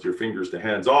touching them with your fingers to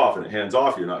hands off, and hands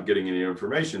off, you're not getting any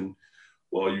information.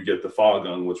 Well, you get the Fa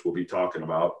Gong, which we'll be talking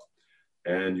about,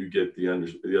 and you get the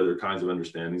other kinds of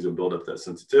understandings and build up that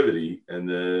sensitivity. And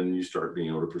then you start being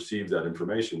able to perceive that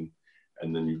information,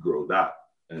 and then you grow that.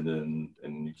 And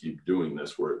you keep doing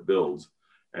this where it builds.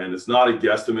 And it's not a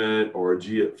guesstimate or a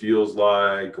gee, it feels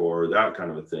like, or that kind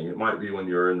of a thing. It might be when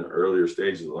you're in the earlier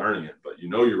stages of learning it, but you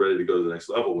know you're ready to go to the next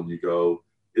level when you go,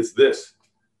 it's this.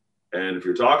 And if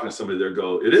you're talking to somebody, they'll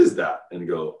go, it is that. And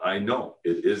go, I know,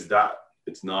 it is that.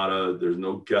 It's not there's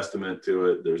no guesstimate to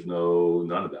it. There's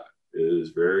none of that. It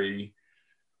is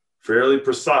fairly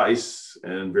precise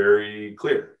and very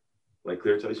clear, like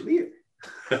clear Tai Chi.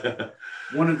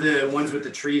 One of the ones with the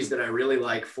trees that I really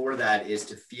like for that is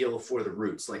to feel for the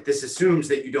roots. Like this assumes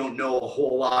that you don't know a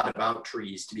whole lot about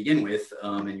trees to begin with,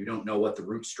 and you don't know what the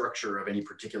root structure of any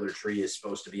particular tree is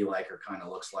supposed to be like or kind of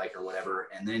looks like or whatever.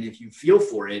 And then if you feel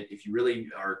for it, if you really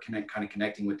are kind of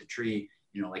connecting with the tree,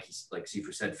 you know, like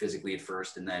Sifu said, physically at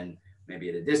first and then maybe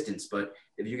at a distance, but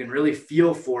if you can really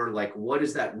feel for like, what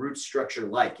is that root structure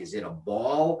like? Is it a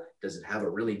ball? Does it have a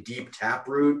really deep tap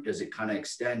root? Does it kind of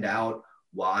extend out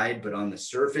wide, but on the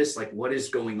surface? Like what is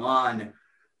going on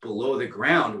below the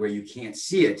ground where you can't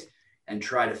see it, and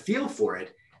try to feel for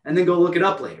it, and then go look it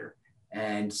up later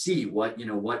and see what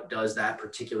does that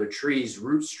particular tree's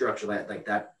root structure,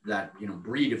 that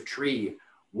breed of tree,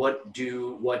 what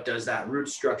does that root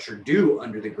structure do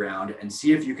under the ground, and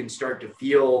see if you can start to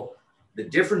feel the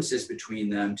differences between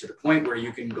them to the point where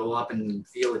you can go up and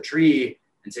feel a tree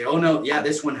and say, oh no, yeah,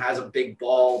 this one has a big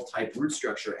ball type root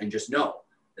structure, and just know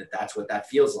that that's what that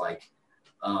feels like.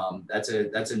 That's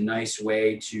a nice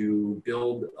way to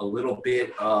build a little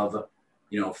bit of,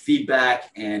 feedback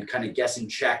and kind of guess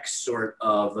and check sort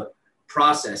of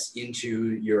process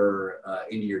into your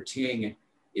ting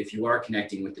if you are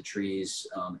connecting with the trees,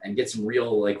 and get some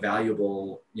real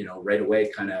valuable, right away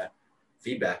kind of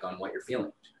feedback on what you're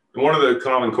feeling. One of the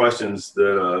common questions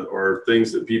that or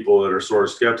things that people that are sort of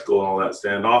skeptical and all that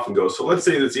stand off and go, so let's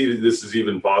say this is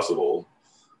even possible,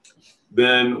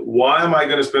 then why am I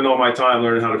going to spend all my time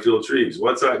learning how to feel trees?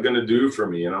 What's that going to do for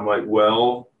me? And I'm like,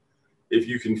 well, if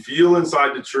you can feel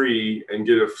inside the tree and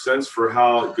get a sense for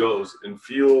how it goes and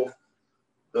feel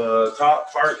the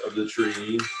top part of the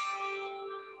tree,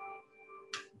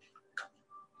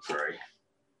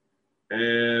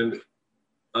 and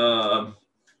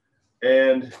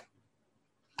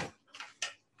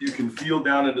you can feel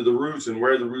down into the roots and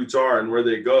where the roots are and where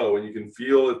they go. And you can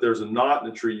feel if there's a knot in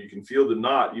the tree, you can feel the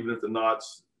knot, even if the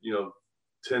knot's,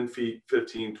 10 feet,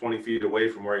 15, 20 feet away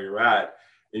from where you're at.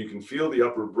 And you can feel the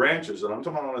upper branches. And I'm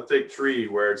talking about on a thick tree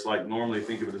where it's like, normally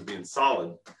think of it as being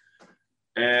solid.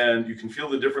 And you can feel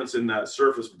the difference in that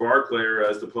surface bark layer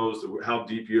as opposed to how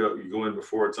deep you go in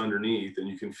before it's underneath. And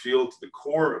you can feel to the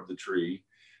core of the tree,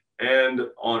 and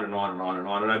on and on and on and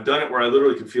on. And I've done it where I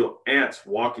literally could feel ants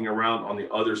walking around on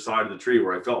the other side of the tree,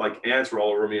 where I felt like ants were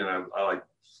all over me, and I like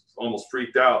almost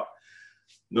freaked out.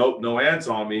 Nope, no ants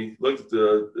on me. Looked at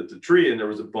the tree, and there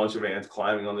was a bunch of ants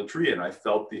climbing on the tree, and I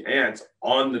felt the ants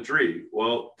on the tree.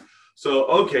 Well, so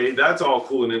okay, that's all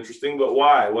cool and interesting, but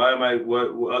why? Why am I,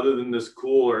 what other than this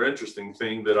cool or interesting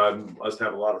thing that I must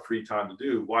have a lot of free time to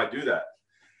do, why do that?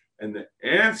 And the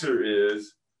answer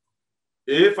is,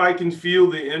 if I can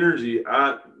feel the energy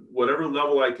at whatever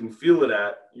level I can feel it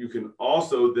at, you can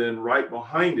also then right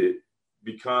behind it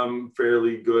become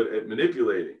fairly good at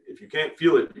manipulating. If you can't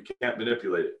feel it, you can't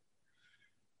manipulate it.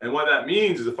 And what that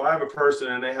means is if I have a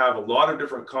person and they have a lot of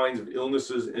different kinds of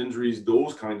illnesses, injuries,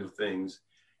 those kinds of things,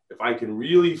 if I can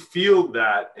really feel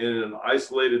that in an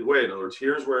isolated way, in other words,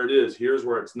 here's where it is, here's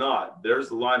where it's not, there's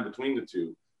the line between the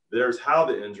two, there's how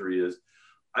the injury is,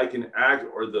 I can act,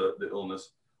 or the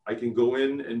illness, I can go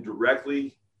in and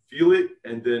directly feel it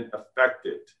and then affect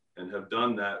it, and have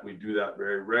done that. We do that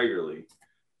very regularly.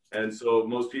 And so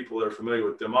most people are familiar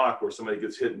with DMOC, where somebody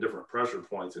gets hit in different pressure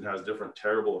points and has different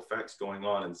terrible effects going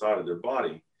on inside of their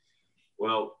body.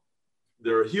 Well,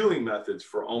 there are healing methods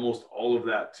for almost all of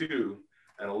that too.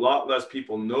 And a lot less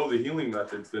people know the healing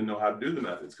methods than know how to do the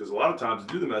methods. Because a lot of times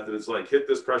to do the method, it's like hit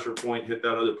this pressure point, hit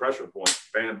that other pressure point,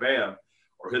 bam, bam,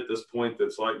 or hit this point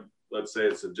that's like, let's say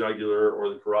it's the jugular or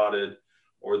the carotid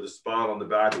or the spot on the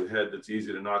back of the head that's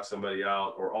easy to knock somebody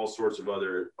out, or all sorts of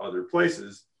other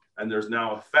places. And there's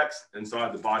now effects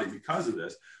inside the body because of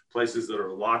this. Places that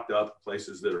are locked up,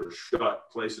 places that are shut,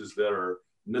 places that are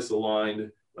misaligned,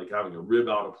 like having a rib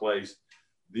out of place,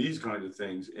 these kinds of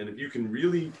things. And if you can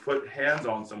really put hands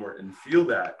on somewhere and feel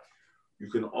that, you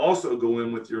can also go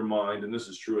in with your mind, and this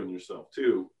is true in yourself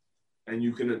too, and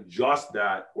you can adjust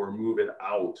that or move it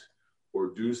out or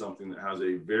do something that has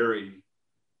a very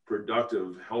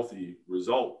productive, healthy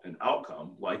result and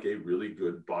outcome, like a really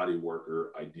good body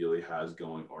worker ideally has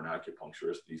going, or an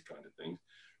acupuncturist, these kind of things,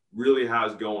 really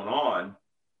has going on.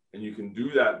 And you can do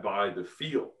that by the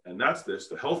feel. And that's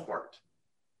the health part.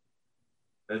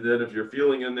 And then if you're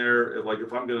feeling in there, like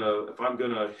if I'm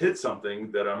gonna hit something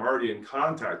that I'm already in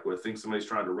contact with, think somebody's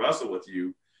trying to wrestle with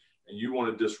you, and you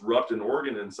want to disrupt an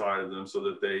organ inside of them so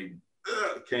that they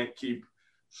can't keep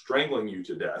strangling you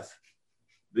to death,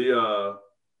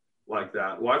 like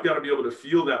that. Well, I've got to be able to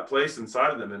feel that place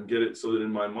inside of them and get it so that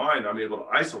in my mind, I'm able to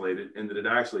isolate it and that it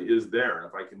actually is there. And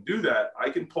if I can do that, I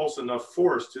can pulse enough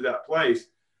force to that place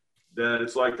that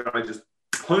it's like I just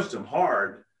punched them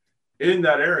hard in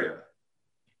that area.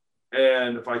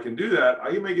 And if I can do that,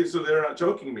 I can make it so they're not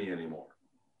choking me anymore.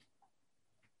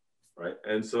 Right.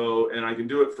 And I can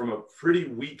do it from a pretty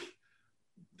weak,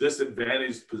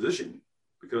 disadvantaged position,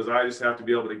 because I just have to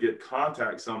be able to get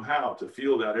contact somehow to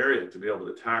feel that area, to be able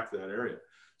to attack that area.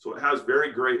 So it has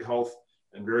very great health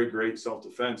and very great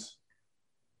self-defense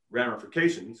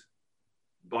ramifications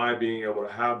by being able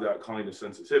to have that kind of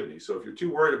sensitivity. So if you're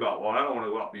too worried about, well, I don't want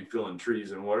to go out and be feeling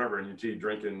trees and whatever, and you're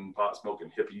drinking pot,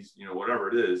 smoking hippies, whatever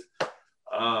it is,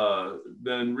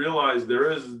 then realize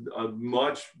there is a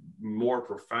much more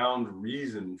profound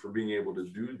reason for being able to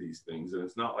do these things. And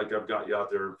it's not like I've got you out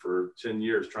there for 10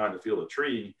 years trying to feel a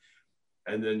tree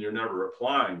and then you're never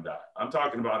applying that. I'm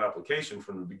talking about application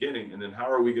from the beginning. And then how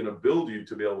are we going to build you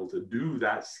to be able to do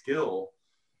that skill?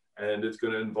 And it's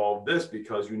going to involve this,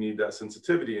 because you need that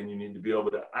sensitivity and you need to be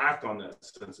able to act on that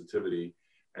sensitivity.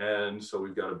 And so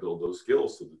we've got to build those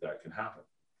skills so that that can happen.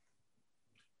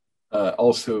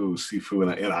 Also, Sifu,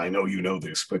 and I know you know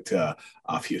this, but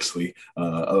obviously,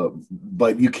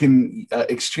 but you can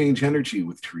exchange energy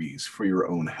with trees for your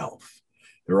own health.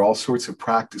 There are all sorts of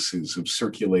practices of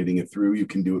circulating it through. You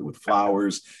can do it with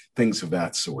flowers, things of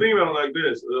that sort. Think about it like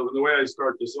this. The way I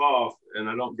start this off, and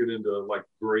I don't get into like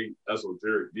great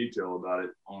esoteric detail about it,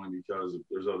 only because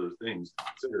there's other things to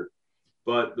consider.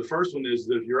 But the first one is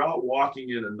that if you're out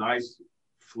walking in a nice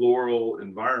floral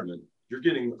environment, you're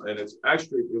getting, and it's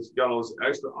got all this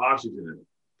extra oxygen in it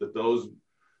that those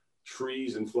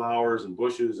trees and flowers and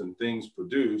bushes and things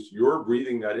produce. You're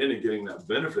breathing that in and getting that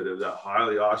benefit of that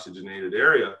highly oxygenated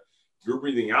area. You're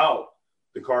breathing out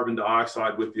the carbon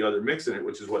dioxide with the other mix in it,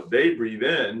 which is what they breathe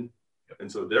in.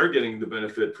 And so they're getting the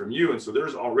benefit from you. And so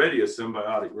there's already a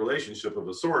symbiotic relationship of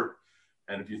a sort.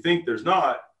 And if you think there's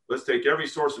not, let's take every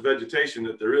source of vegetation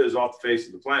that there is off the face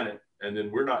of the planet, and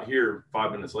then we're not here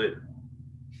 5 minutes later.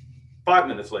 5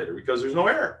 minutes later, because there's no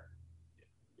air.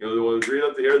 We'll breathe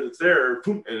up the air that's there,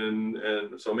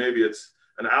 and so maybe it's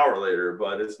an hour later,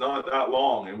 but it's not that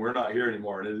long, and we're not here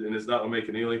anymore, and it's not going to make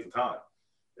any length of time.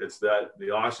 It's that the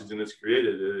oxygen that's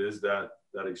created, it is that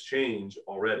exchange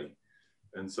already,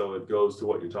 and so it goes to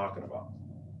what you're talking about.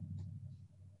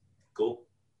 Cool.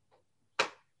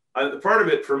 Part of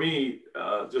it for me,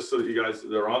 just so that you guys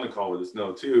that are on the call with us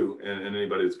know too, and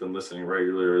anybody that's been listening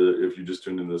regularly, or if you just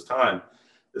tuned in this time,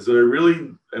 is that I really,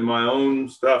 in my own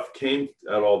stuff, came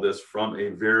at all this from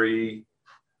a very,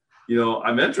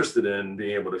 I'm interested in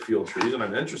being able to feel trees, and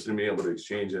I'm interested in being able to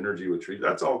exchange energy with trees.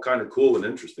 That's all kind of cool and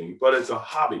interesting, but it's a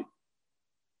hobby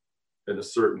in a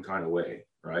certain kind of way,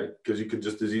 right? Because you could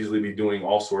just as easily be doing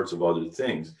all sorts of other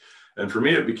things. And for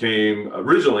me, it became,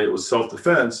 originally it was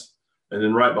self-defense. And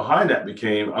then right behind that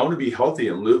became, I want to be healthy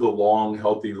and live a long,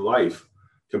 healthy life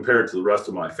compared to the rest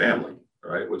of my family,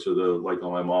 right? Which are the, like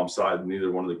on my mom's side, neither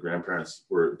one of the grandparents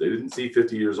they didn't see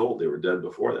 50 years old. They were dead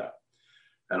before that.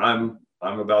 And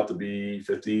I'm about to be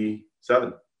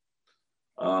 57.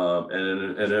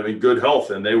 And I'm in good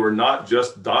health. And they were not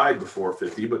just died before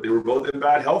 50, but they were both in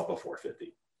bad health before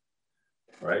 50,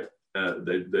 right?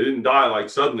 They didn't die like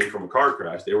suddenly from a car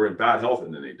crash. They were in bad health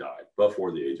and then they died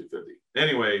before the age of 50.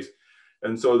 Anyways,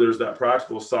 and so there's that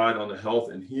practical side on the health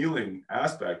and healing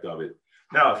aspect of it.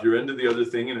 Now, if you're into the other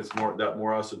thing and it's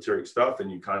more esoteric stuff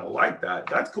and you kind of like that,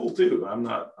 that's cool too. I'm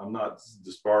not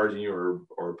disparaging you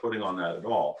or putting on that at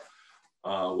all.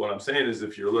 What I'm saying is,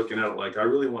 if you're looking at it like, I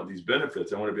really want these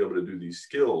benefits, I want to be able to do these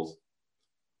skills,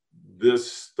 this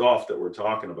stuff that we're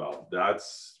talking about,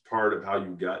 that's part of how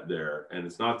you get there. And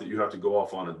it's not that you have to go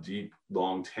off on a deep,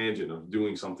 long tangent of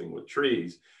doing something with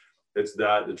trees. It's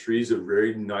that the trees are a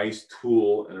very nice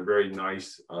tool and a very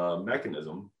nice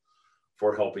mechanism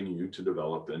for helping you to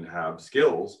develop and have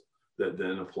skills that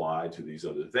then apply to these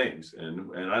other things.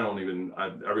 And I don't even,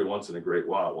 every once in a great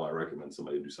while, I recommend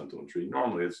somebody do something with a tree.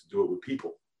 Normally it's do it with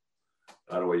people.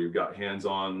 That way you've got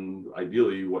hands-on,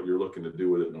 ideally what you're looking to do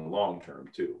with it in the long term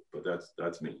too. But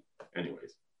that's me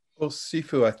anyways. Well,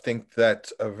 Sifu, I think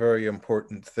that's a very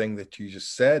important thing that you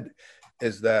just said,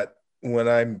 is that when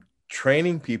I'm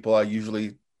training people, I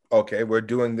usually, okay, we're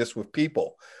doing this with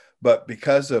people, but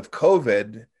because of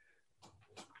COVID,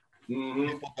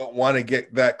 people don't want to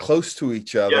get that close to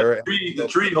each other. Yeah, the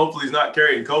tree hopefully is not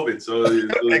carrying COVID. So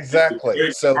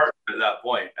exactly. So at that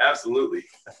point, absolutely.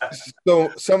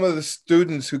 So some of the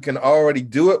students who can already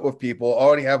do it with people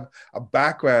already have a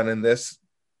background in this.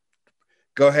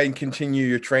 Go ahead and continue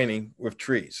your training with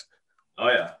trees. Oh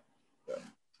yeah.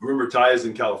 Remember, Ty is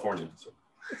in California. So.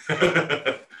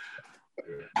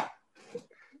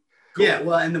 Yeah,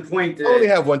 well, and the point that I only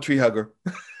have one tree hugger.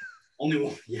 Only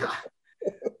one, yeah.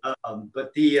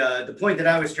 But the point that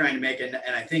I was trying to make, and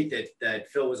I think that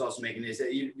Phil was also making, is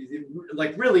that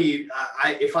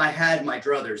if I had my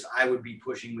druthers, I would be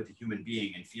pushing with a human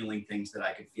being and feeling things that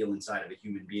I could feel inside of a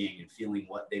human being and feeling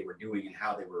what they were doing and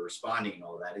how they were responding and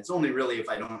all that. It's only really if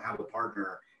I don't have a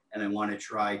partner and I want to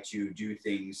try to do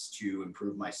things to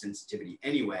improve my sensitivity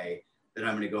anyway, that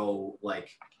I'm going to go like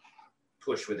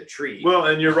push with a tree. Well,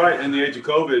 and you're right, in the age of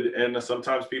COVID, and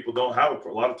sometimes people don't have a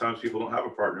lot of times people don't have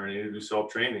a partner and you need to do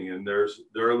self-training, and there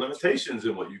are limitations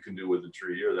in what you can do with a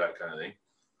tree or that kind of thing,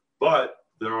 but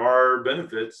there are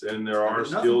benefits and there are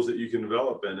skills that you can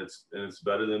develop, and it's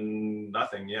better than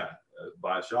nothing,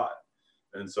 by a shot.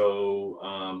 And so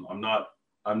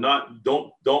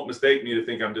don't mistake me to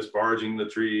think I'm disparaging the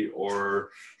tree or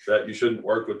that you shouldn't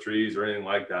work with trees or anything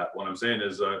like that. What I'm saying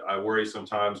is I worry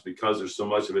sometimes because there's so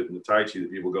much of it in the Tai Chi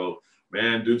that people go,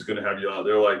 man, dude's going to have you out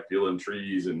there like feeling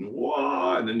trees and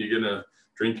what? And then you're going to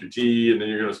drink your tea and then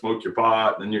you're going to smoke your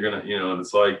pot and then you're going to, and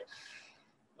it's like,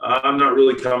 I'm not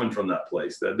really coming from that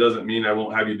place. That doesn't mean I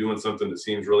won't have you doing something that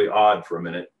seems really odd for a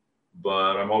minute,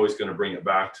 but I'm always going to bring it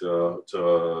back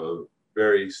to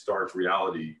very stark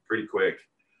reality pretty quick.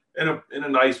 In a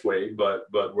nice way,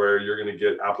 but where you're going to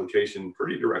get application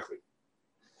pretty directly.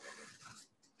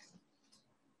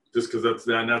 Just because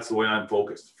that's the way I'm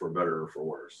focused, for better or for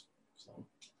worse. So,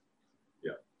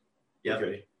 yeah. Yeah.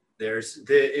 Okay. There's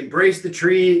the embrace the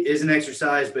tree is an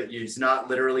exercise, but it's not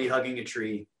literally hugging a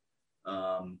tree,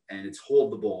 and it's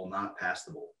hold the bowl, not pass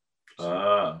the bowl.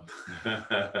 So.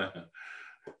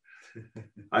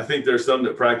 I think there's some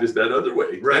that practice that other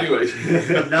way. Right. Anyways.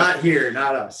 Not here,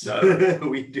 not us.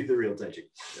 We do the real Tai Chi.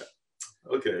 Yeah.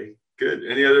 Okay, good.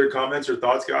 Any other comments or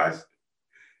thoughts, guys?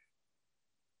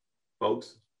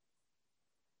 Folks?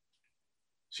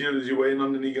 Sheila, did you weigh in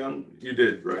on the Nigong? You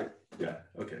did, right? Yeah,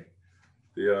 okay.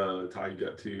 The Tai you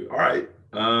got to. All right.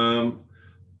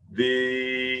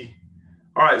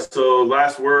 All right, so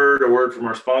last word, a word from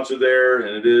our sponsor there,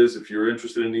 and it is, if you're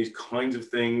interested in these kinds of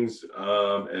things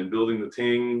and building the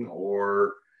Ting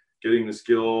or getting the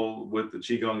skill with the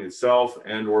Qigong itself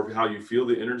and or how you feel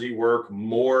the energy work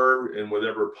more in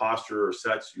whatever posture or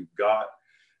sets you've got,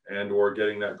 and or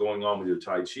getting that going on with your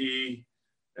Tai Chi,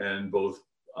 and both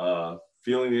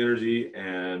feeling the energy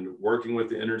and working with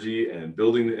the energy and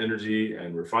building the energy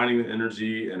and refining the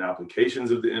energy and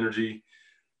applications of the energy,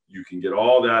 you can get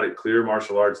all that at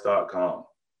clearmartialarts.com.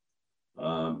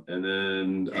 And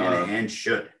then and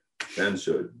should.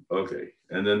 Okay.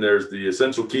 And then there's the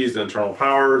Essential Keys to Internal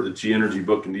Power, the Qi Energy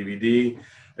book and DVD,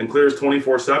 and Clear's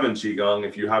 24/7 Qigong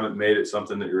if you haven't made it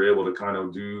something that you're able to kind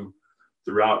of do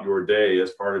throughout your day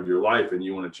as part of your life, and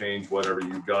you want to change whatever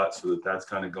you've got so that that's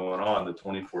kind of going on, the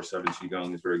 24/7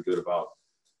 Qigong is very good about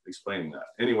explaining that.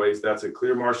 Anyways, that's at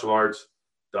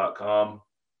clearmartialarts.com.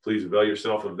 Please avail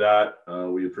yourself of that.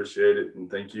 We appreciate it and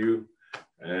thank you.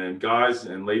 And guys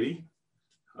and lady,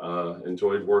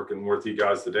 enjoyed working with you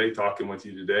guys today, talking with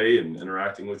you today and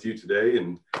interacting with you today,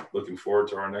 and looking forward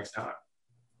to our next time.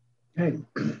 Hey,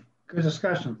 good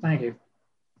discussion. Thank you.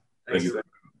 Thank you.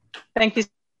 Thank you.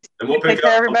 And we'll Take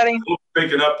care, everybody. We'll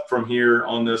pick it up from here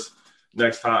on this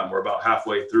next time. We're about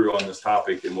halfway through on this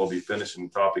topic, and we'll be finishing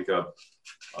the topic up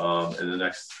in the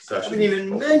next session. I haven't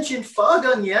even mentioned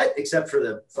Fogun yet, except for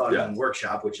the Fogun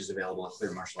workshop, which is available at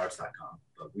clearmartialarts.com.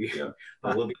 But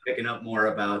we'll be picking up more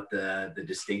about the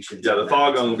distinctions. Yeah, the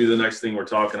Fogun will be the next thing we're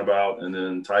talking about, and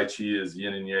then Tai Chi is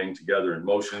yin and yang together in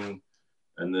motion,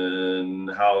 and then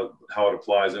how it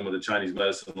applies in with the Chinese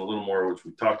medicine a little more, which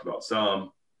we talked about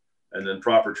some, and then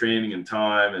proper training and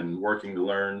time and working to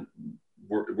learn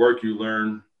work you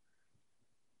learn.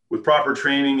 With proper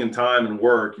training and time and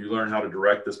work, you learn how to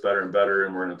direct this better and better.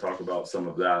 And we're going to talk about some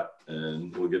of that,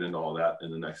 and we'll get into all that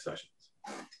in the next sessions.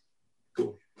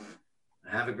 Cool.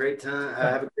 Have a great time.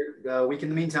 Have a great week in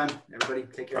the meantime. Everybody,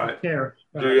 take care. All right. Do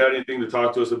you have anything to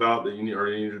talk to us about that you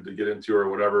needed to get into or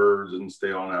whatever? Then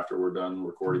stay on after we're done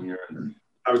recording here. And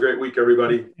have a great week,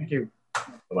 everybody. Thank you.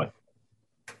 Bye-bye.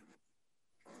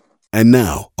 And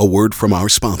now, a word from our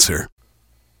sponsor.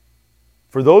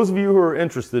 For those of you who are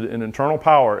interested in internal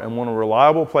power and want a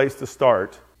reliable place to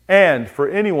start, and for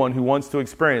anyone who wants to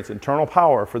experience internal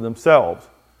power for themselves,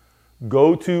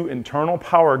 go to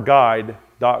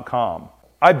internalpowerguide.com.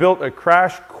 I built a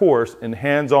crash course in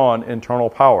hands-on internal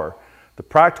power. The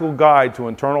Practical Guide to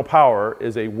Internal Power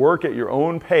is a work at your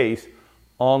own pace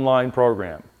online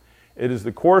program. It is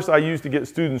the course I use to get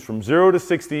students from 0 to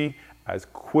 60 as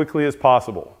quickly as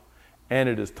possible, and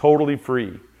it is totally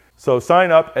free. So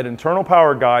sign up at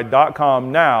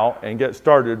internalpowerguide.com now and get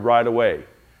started right away.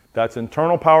 That's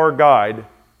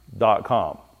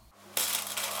internalpowerguide.com.